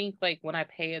 And I think like when I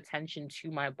pay attention to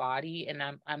my body, and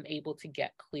I'm able to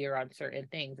get clear on certain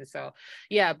things. And so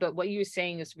yeah, but what you were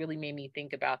saying has really made me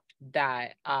think about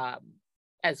that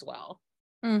as well.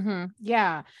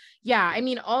 Yeah. I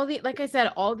mean, like I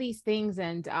said, all these things,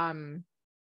 and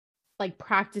like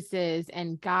practices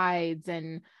and guides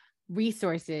and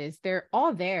resources, they're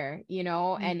all there, you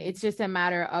know, and it's just a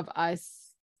matter of us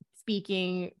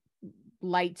speaking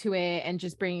light to it and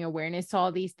just bringing awareness to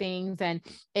all these things. And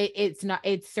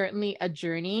it's certainly a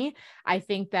journey. I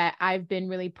think that I've been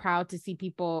really proud to see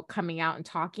people coming out and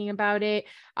talking about it.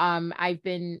 I've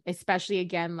been, especially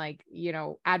again, like, you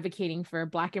know, advocating for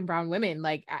Black and brown women.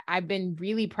 Like I've been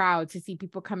really proud to see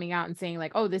people coming out and saying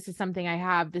like, oh, this is something I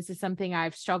have, this is something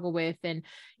I've struggled with, and,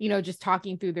 you know, just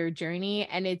talking through their journey.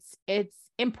 And it's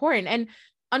important. And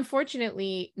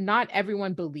unfortunately, not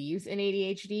everyone believes in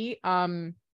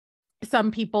ADHD.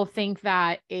 Some people think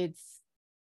that it's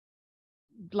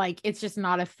like, it's just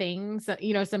not a thing. So,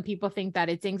 you know, some people think that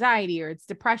it's anxiety or it's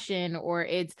depression, or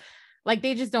it's like,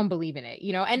 they just don't believe in it,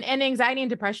 you know, and anxiety and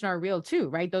depression are real too,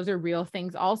 right? Those are real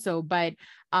things also, but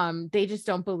they just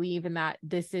don't believe in that.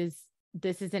 This is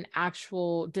an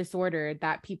actual disorder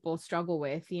that people struggle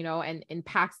with, you know, and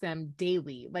impacts them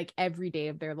daily, like every day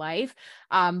of their life.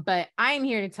 But I'm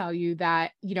here to tell you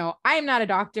that, you know, I am not a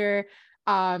doctor.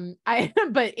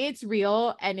 But it's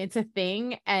real and it's a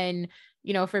thing. And,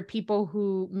 you know, for people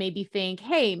who maybe think,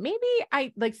 hey, maybe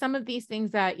I like some of these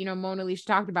things that, you know, Mona Lisa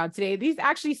talked about today, these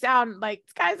actually sound like,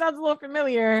 this guy sounds a little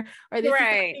familiar, or this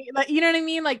Right. is like, you know what I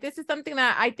mean? Like, this is something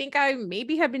that I think I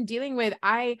maybe have been dealing with.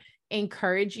 I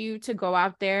encourage you to go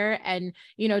out there and,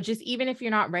 you know, just even if you're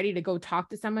not ready to go talk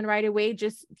to someone right away,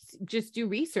 just do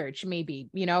research maybe,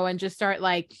 you know, and just start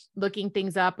like looking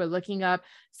things up, or looking up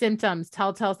symptoms,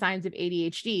 telltale signs of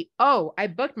ADHD. Oh, I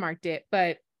bookmarked it,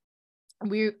 but I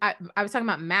was talking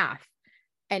about math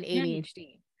and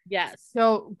ADHD. Yes.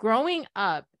 So growing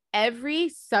up, every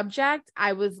subject,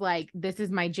 I was like, this is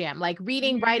my jam. Like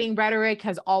reading, writing, rhetoric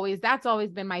that's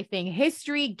always been my thing.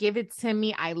 History, give it to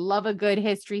me. I love a good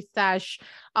history sesh.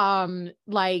 Science,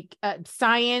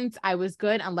 I was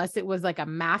good unless it was like a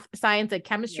math science, like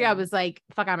chemistry. I was like,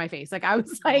 fuck on my face. Like I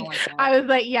was like,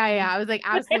 yeah. I was like,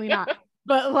 absolutely not.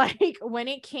 But like when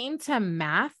it came to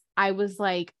math, I was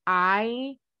like,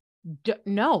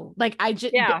 no, like I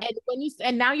just, and when you,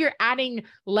 and now you're adding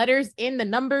letters in the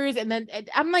numbers, and then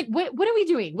I'm like, what are we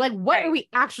doing? Like, what are we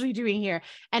actually doing here?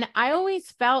 And I always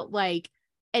felt like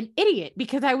an idiot,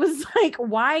 because I was like,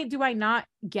 why do I not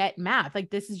get math? Like,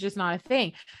 this is just not a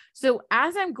thing. So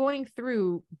as I'm going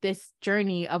through this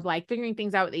journey of like figuring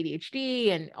things out with ADHD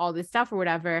and all this stuff or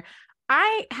whatever,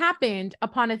 I happened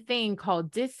upon a thing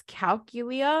called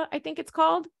dyscalculia, I think it's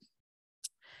called.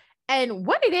 And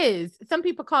what it is, some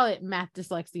people call it math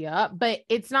dyslexia, but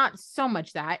it's not so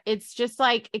much that. It's just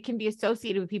like, it can be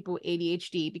associated with people with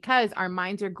ADHD because our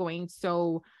minds are going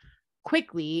so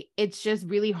quickly. It's just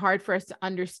really hard for us to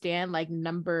understand like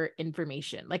number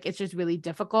information. Like it's just really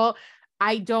difficult.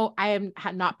 I am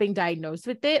not being diagnosed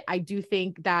with it. I do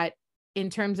think that in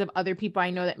terms of other people I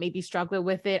know that maybe struggle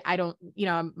with it, I don't, you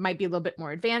know, might be a little bit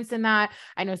more advanced than that.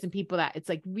 I know some people that it's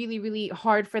like really, really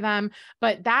hard for them.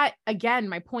 But that, again,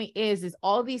 my point is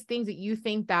all these things that you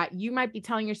think that you might be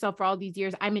telling yourself for all these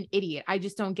years, I'm an idiot, I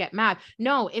just don't get math.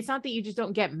 No, it's not that you just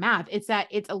don't get math. It's that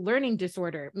it's a learning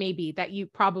disorder, maybe, that you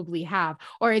probably have,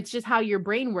 or it's just how your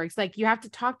brain works. Like you have to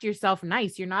talk to yourself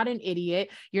nice. You're not an idiot.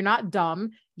 You're not dumb.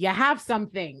 You have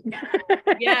something.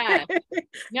 Yeah.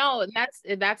 No,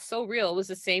 that's so real. It was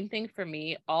the same thing for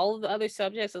me. All of the other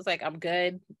subjects, was like, I'm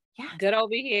good. Yeah. Good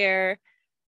over here.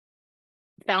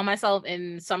 Found myself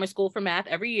in summer school for math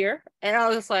every year. And I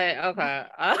was just like, okay.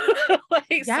 Like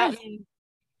yes.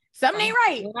 Something ain't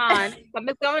right.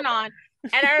 Something's going on.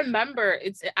 And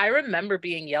I remember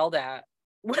being yelled at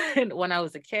when I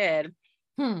was a kid.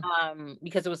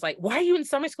 Because it was like, why are you in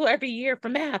summer school every year for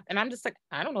math? And I'm just like,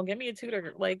 I don't know, give me a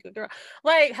tutor. Like, girl,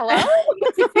 like, hello,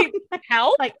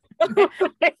 help, like,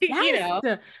 yes. You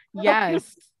know,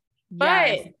 yes.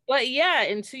 But yeah,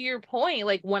 and to your point,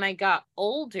 like when I got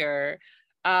older,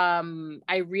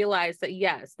 I realized that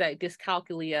yes, that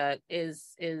dyscalculia is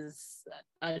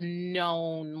a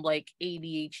known like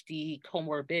ADHD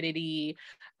comorbidity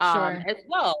as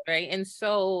well, right? And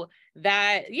so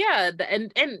that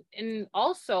and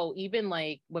also even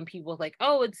like when people like,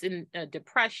 oh, it's in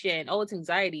depression, oh, it's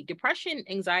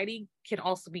anxiety can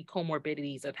also be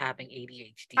comorbidities of having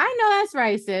ADHD. I know that's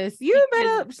right, sis. You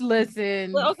better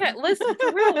listen. Well, okay, listen,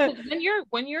 for real.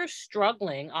 When you're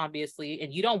struggling, obviously,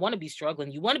 and you don't want to be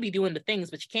struggling, you want to be doing the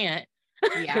things, but you can't.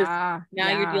 Yeah. Now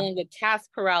you're dealing with task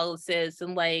paralysis,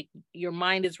 and like your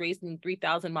mind is racing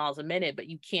 3,000 miles a minute, but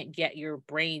you can't get your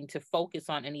brain to focus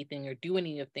on anything or do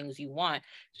any of the things you want.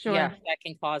 Yeah, that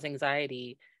can cause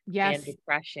anxiety and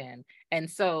depression. And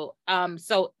so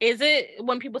is it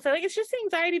when people say like it's just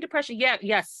anxiety, depression? Yeah,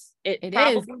 yes, it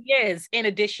probably is in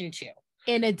addition to.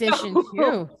 In addition to,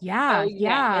 So yeah, yeah,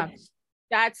 yeah.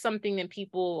 that's something that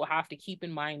people have to keep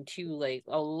in mind too. Like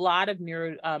a lot of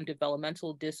neuro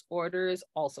developmental disorders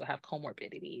also have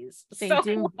comorbidities. They So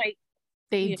do. like,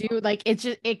 They you do. know, Like it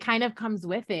just, it kind of comes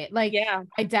with it. Like yeah,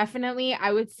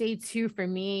 I would say too, for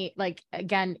me, like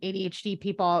again, ADHD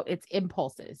people, it's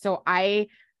impulses. So as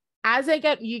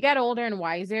you get older and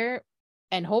wiser,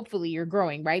 and hopefully you're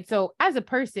growing, right? So as a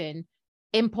person,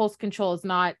 impulse control is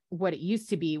not what it used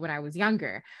to be when I was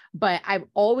younger, but I've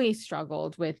always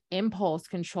struggled with impulse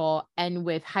control and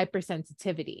with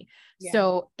hypersensitivity. yeah,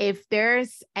 So if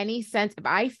there's any sense, if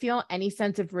I feel any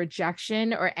sense of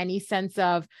rejection or any sense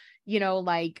of,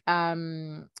 like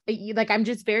I'm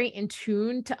just very in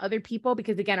tune to other people,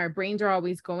 because again, our brains are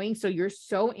always going. So you're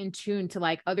so in tune to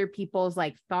like other people's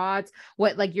like thoughts,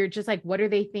 what, like, you're just like, what are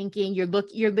they thinking? You're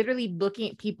literally looking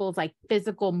at people's like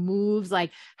physical moves,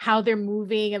 like how they're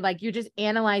moving, and like you're just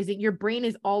analyzing. Your brain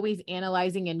is always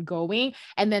analyzing and going,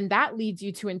 and then that leads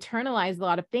you to internalize a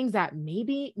lot of things that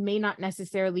maybe may not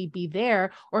necessarily be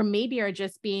there, or maybe are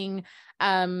just being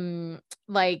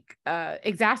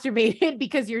exacerbated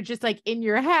because you're just like in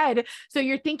your head. So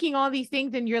you're thinking all these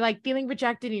things and you're like feeling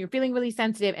rejected and you're feeling really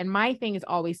sensitive. And my thing is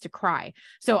always to cry.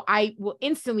 So I will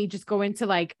instantly just go into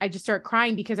like, I just start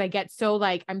crying because I get so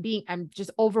like, I'm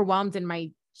just overwhelmed in my,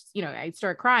 I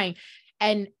start crying.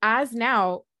 And as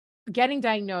now getting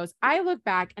diagnosed, I look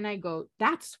back and I go,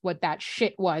 that's what that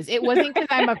shit was. It wasn't because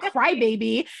I'm a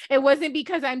crybaby. It wasn't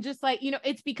because I'm just like,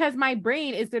 it's because my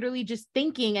brain is literally just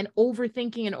thinking and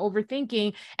overthinking and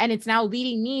overthinking. And it's now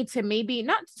leading me to maybe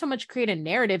not so much create a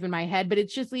narrative in my head, but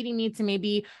it's just leading me to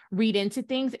maybe read into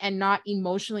things and not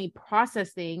emotionally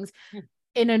process things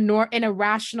in a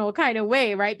rational kind of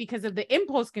way, right? Because of the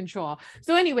impulse control.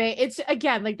 So anyway, it's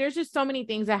again, like there's just so many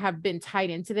things that have been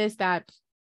tied into this that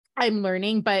I'm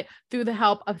learning, but through the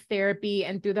help of therapy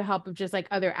and through the help of just like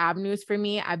other avenues for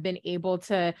me, I've been able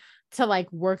to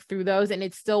like work through those. And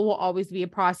it still will always be a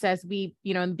process. We,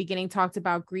 in the beginning talked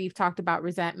about grief, talked about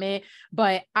resentment,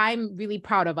 but I'm really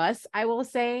proud of us, I will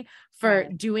say, for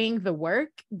doing the work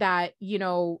that,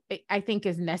 I think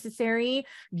is necessary.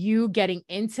 You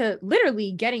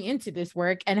literally getting into this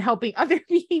work and helping other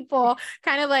people,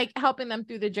 kind of like helping them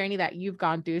through the journey that you've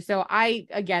gone through. So I,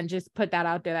 again, just put that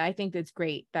out there. I think that's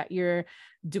great that you're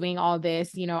doing all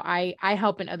this. I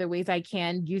help in other ways I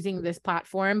can using this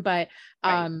platform, but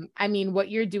I mean, what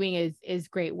you're doing is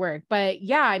great work. But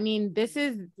yeah, I mean, this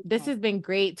has been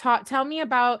great. Tell me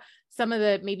about some of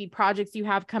the maybe projects you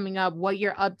have coming up, what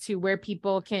you're up to, where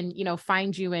people can,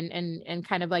 find you and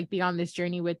kind of like be on this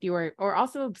journey with you, or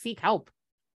also seek help.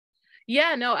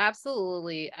 Yeah, no,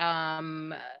 absolutely.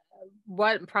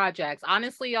 What projects?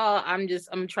 Honestly, y'all, I'm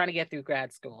trying to get through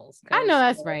grad schools I know because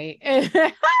that's right.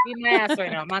 beat my ass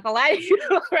right now. I'm not gonna lie to you,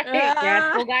 right?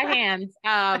 Grad school got hands.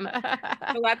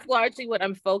 So that's largely what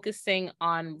I'm focusing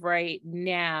on right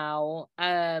now.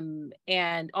 And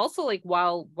also like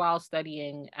while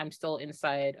studying, I'm still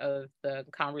inside of the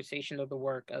conversation of the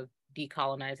work of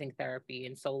decolonizing therapy.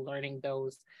 And so learning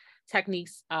those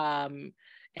techniques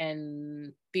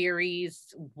and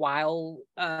theories while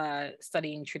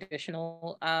studying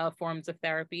traditional forms of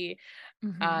therapy.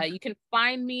 Mhm. You can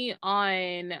find me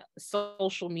on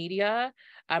social media.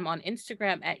 I'm on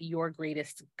Instagram at Your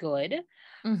Greatest Good.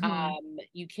 Mhm.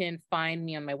 You can find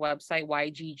me on my website,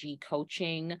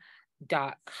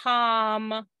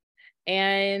 yggcoaching.com.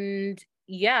 And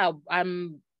yeah,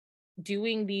 I'm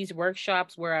doing these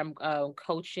workshops where I'm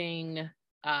coaching,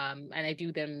 and I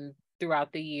do them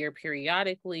throughout the year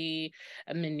periodically.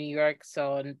 I'm in New York,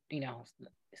 so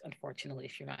unfortunately,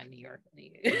 if you're not in New York,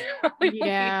 you probably won't be able to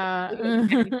Yeah.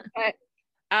 attend.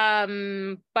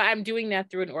 But I'm doing that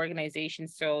through an organization,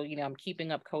 so I'm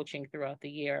keeping up coaching throughout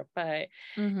the year. But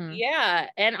Mhm.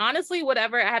 yeah, and honestly,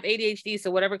 whatever, I have ADHD,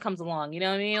 so whatever comes along, you know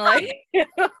what I mean? Like,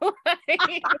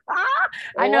 like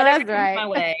I know whatever that's comes right. my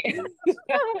way.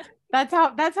 That's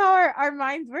how our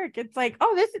minds work. It's like,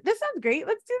 oh, this sounds great.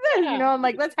 Let's do this, Yeah. I'm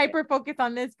like, let's hyper focus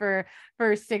on this for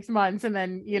 6 months, and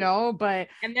then, but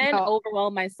And you then know,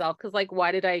 overwhelm myself because, like,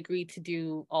 why did I agree to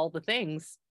do all the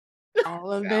things?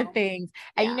 all of the So, things.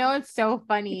 And yeah. it's so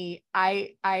funny.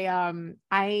 I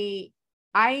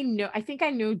know, I think I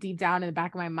knew deep down in the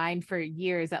back of my mind for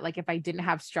years that like if I didn't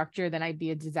have structure, then I'd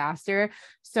be a disaster.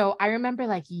 So I remember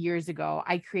like years ago,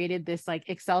 I created this like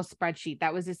Excel spreadsheet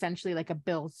that was essentially like a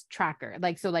bills tracker.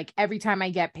 Like, so like every time I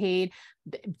get paid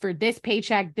for this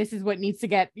paycheck, this is what needs to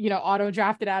get, auto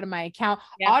drafted out of my account.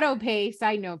 Yeah. Auto pay,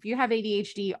 side note, if you have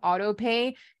ADHD, auto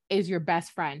pay is your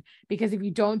best friend, because if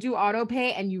you don't do auto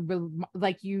pay and you're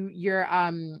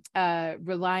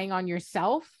relying on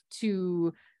yourself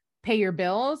to pay your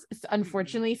bills.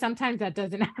 Unfortunately, sometimes that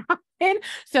doesn't happen.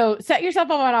 So set yourself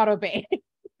up on auto pay.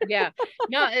 Yeah,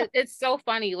 no, it's so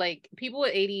funny. Like people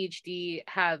with ADHD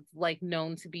have like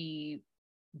known to be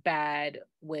bad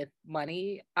with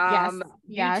money Yes. due to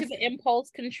Yes. the impulse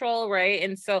control, right?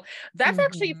 And so that's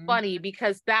actually funny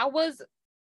because that was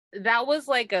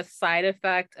like a side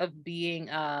effect of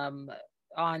being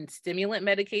on stimulant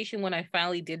medication. When I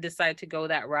finally did decide to go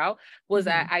that route, was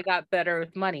that I got better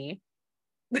with money.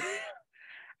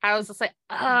 I was just like,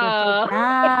 oh,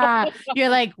 yeah. You're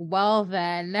like, well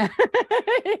then.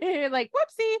 You're like,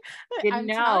 whoopsie. didn't I'm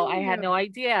know. telling I had no you.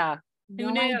 idea. Who No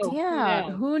knew? Who idea.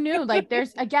 knew? Who knew? Like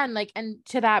there's again, like, and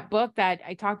to that book that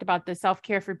I talked about, the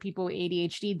self-care for people with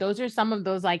ADHD, those are some of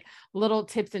those like little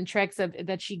tips and tricks of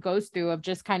that she goes through of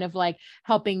just kind of like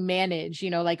helping manage,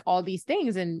 like all these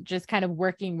things and just kind of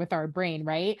working with our brain,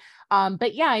 right?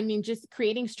 But yeah, I mean, just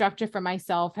creating structure for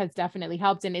myself has definitely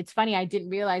helped. And it's funny, I didn't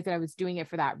realize that I was doing it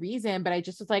for that reason, but I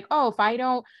just was like, oh, if I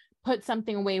don't put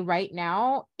something away right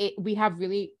now, we have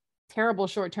really terrible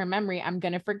short-term memory. I'm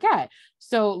going to forget.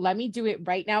 So let me do it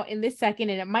right now in this second.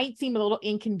 And it might seem a little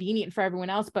inconvenient for everyone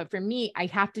else, but for me, I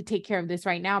have to take care of this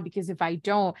right now, because if I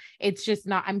don't, it's just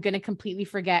not, I'm going to completely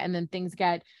forget. And then things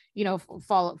get,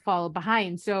 fall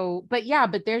behind. So, but yeah,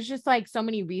 but there's just like so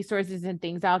many resources and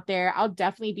things out there. I'll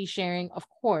definitely be sharing, of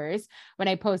course, when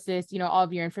I post this, all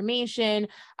of your information,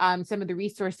 some of the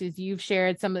resources you've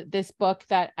shared, some of this book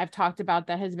that I've talked about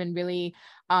that has been really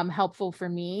helpful for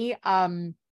me.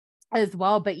 As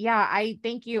well. But yeah, I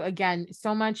thank you again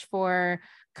so much for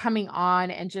coming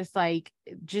on and just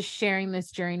sharing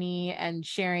this journey and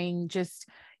sharing just,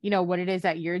 what it is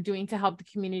that you're doing to help the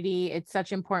community. It's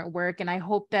such important work. And I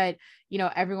hope that,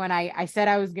 everyone, I said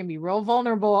I was going to be real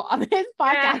vulnerable on this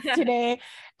podcast today.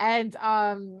 And,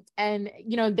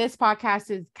 this podcast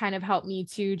has kind of helped me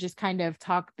to just kind of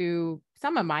talk through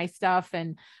some of my stuff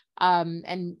and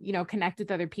connect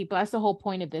with other people. That's the whole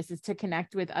point of this, is to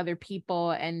connect with other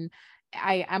people. And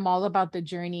I'm all about the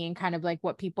journey and kind of like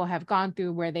what people have gone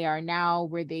through, where they are now,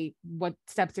 what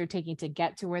steps they're taking to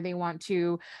get to where they want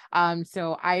to.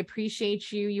 So I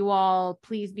appreciate you all.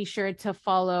 Please be sure to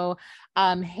follow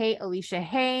Hey Alicia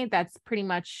Hey. That's pretty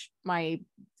much my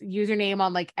username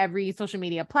on like every social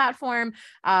media platform.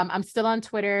 I'm still on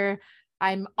Twitter.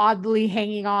 I'm oddly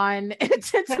hanging on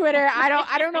to Twitter.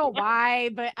 I don't know why,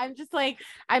 but I'm just like,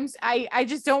 I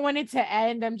just don't want it to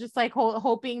end. I'm just like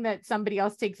hoping that somebody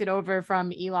else takes it over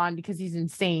from Elon, because he's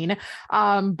insane.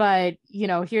 But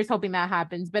here's hoping that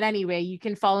happens. But anyway, you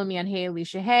can follow me on Hey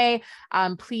Alicia Hey.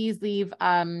 Please leave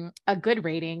a good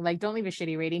rating. Like, don't leave a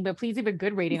shitty rating, but please leave a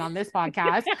good rating on this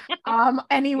podcast.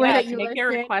 Anywhere that you make listen. your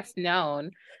request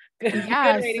known.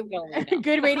 Yeah, good ratings only.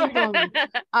 Good ratings only.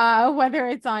 Whether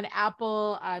it's on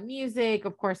Apple Music,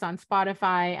 of course, on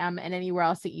Spotify, and anywhere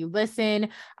else that you listen.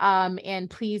 And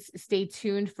please stay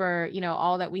tuned for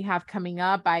all that we have coming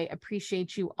up. I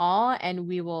appreciate you all, and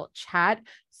we will chat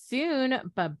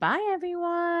soon. Bye,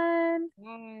 everyone.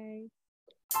 Bye.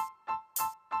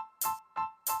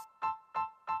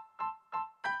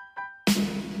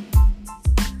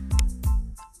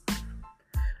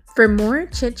 For more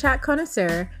Chit Chat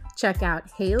Connoisseur, check out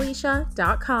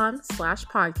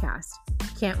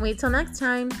heyalicia.com/podcast. Can't wait till next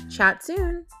time. Chat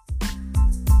soon.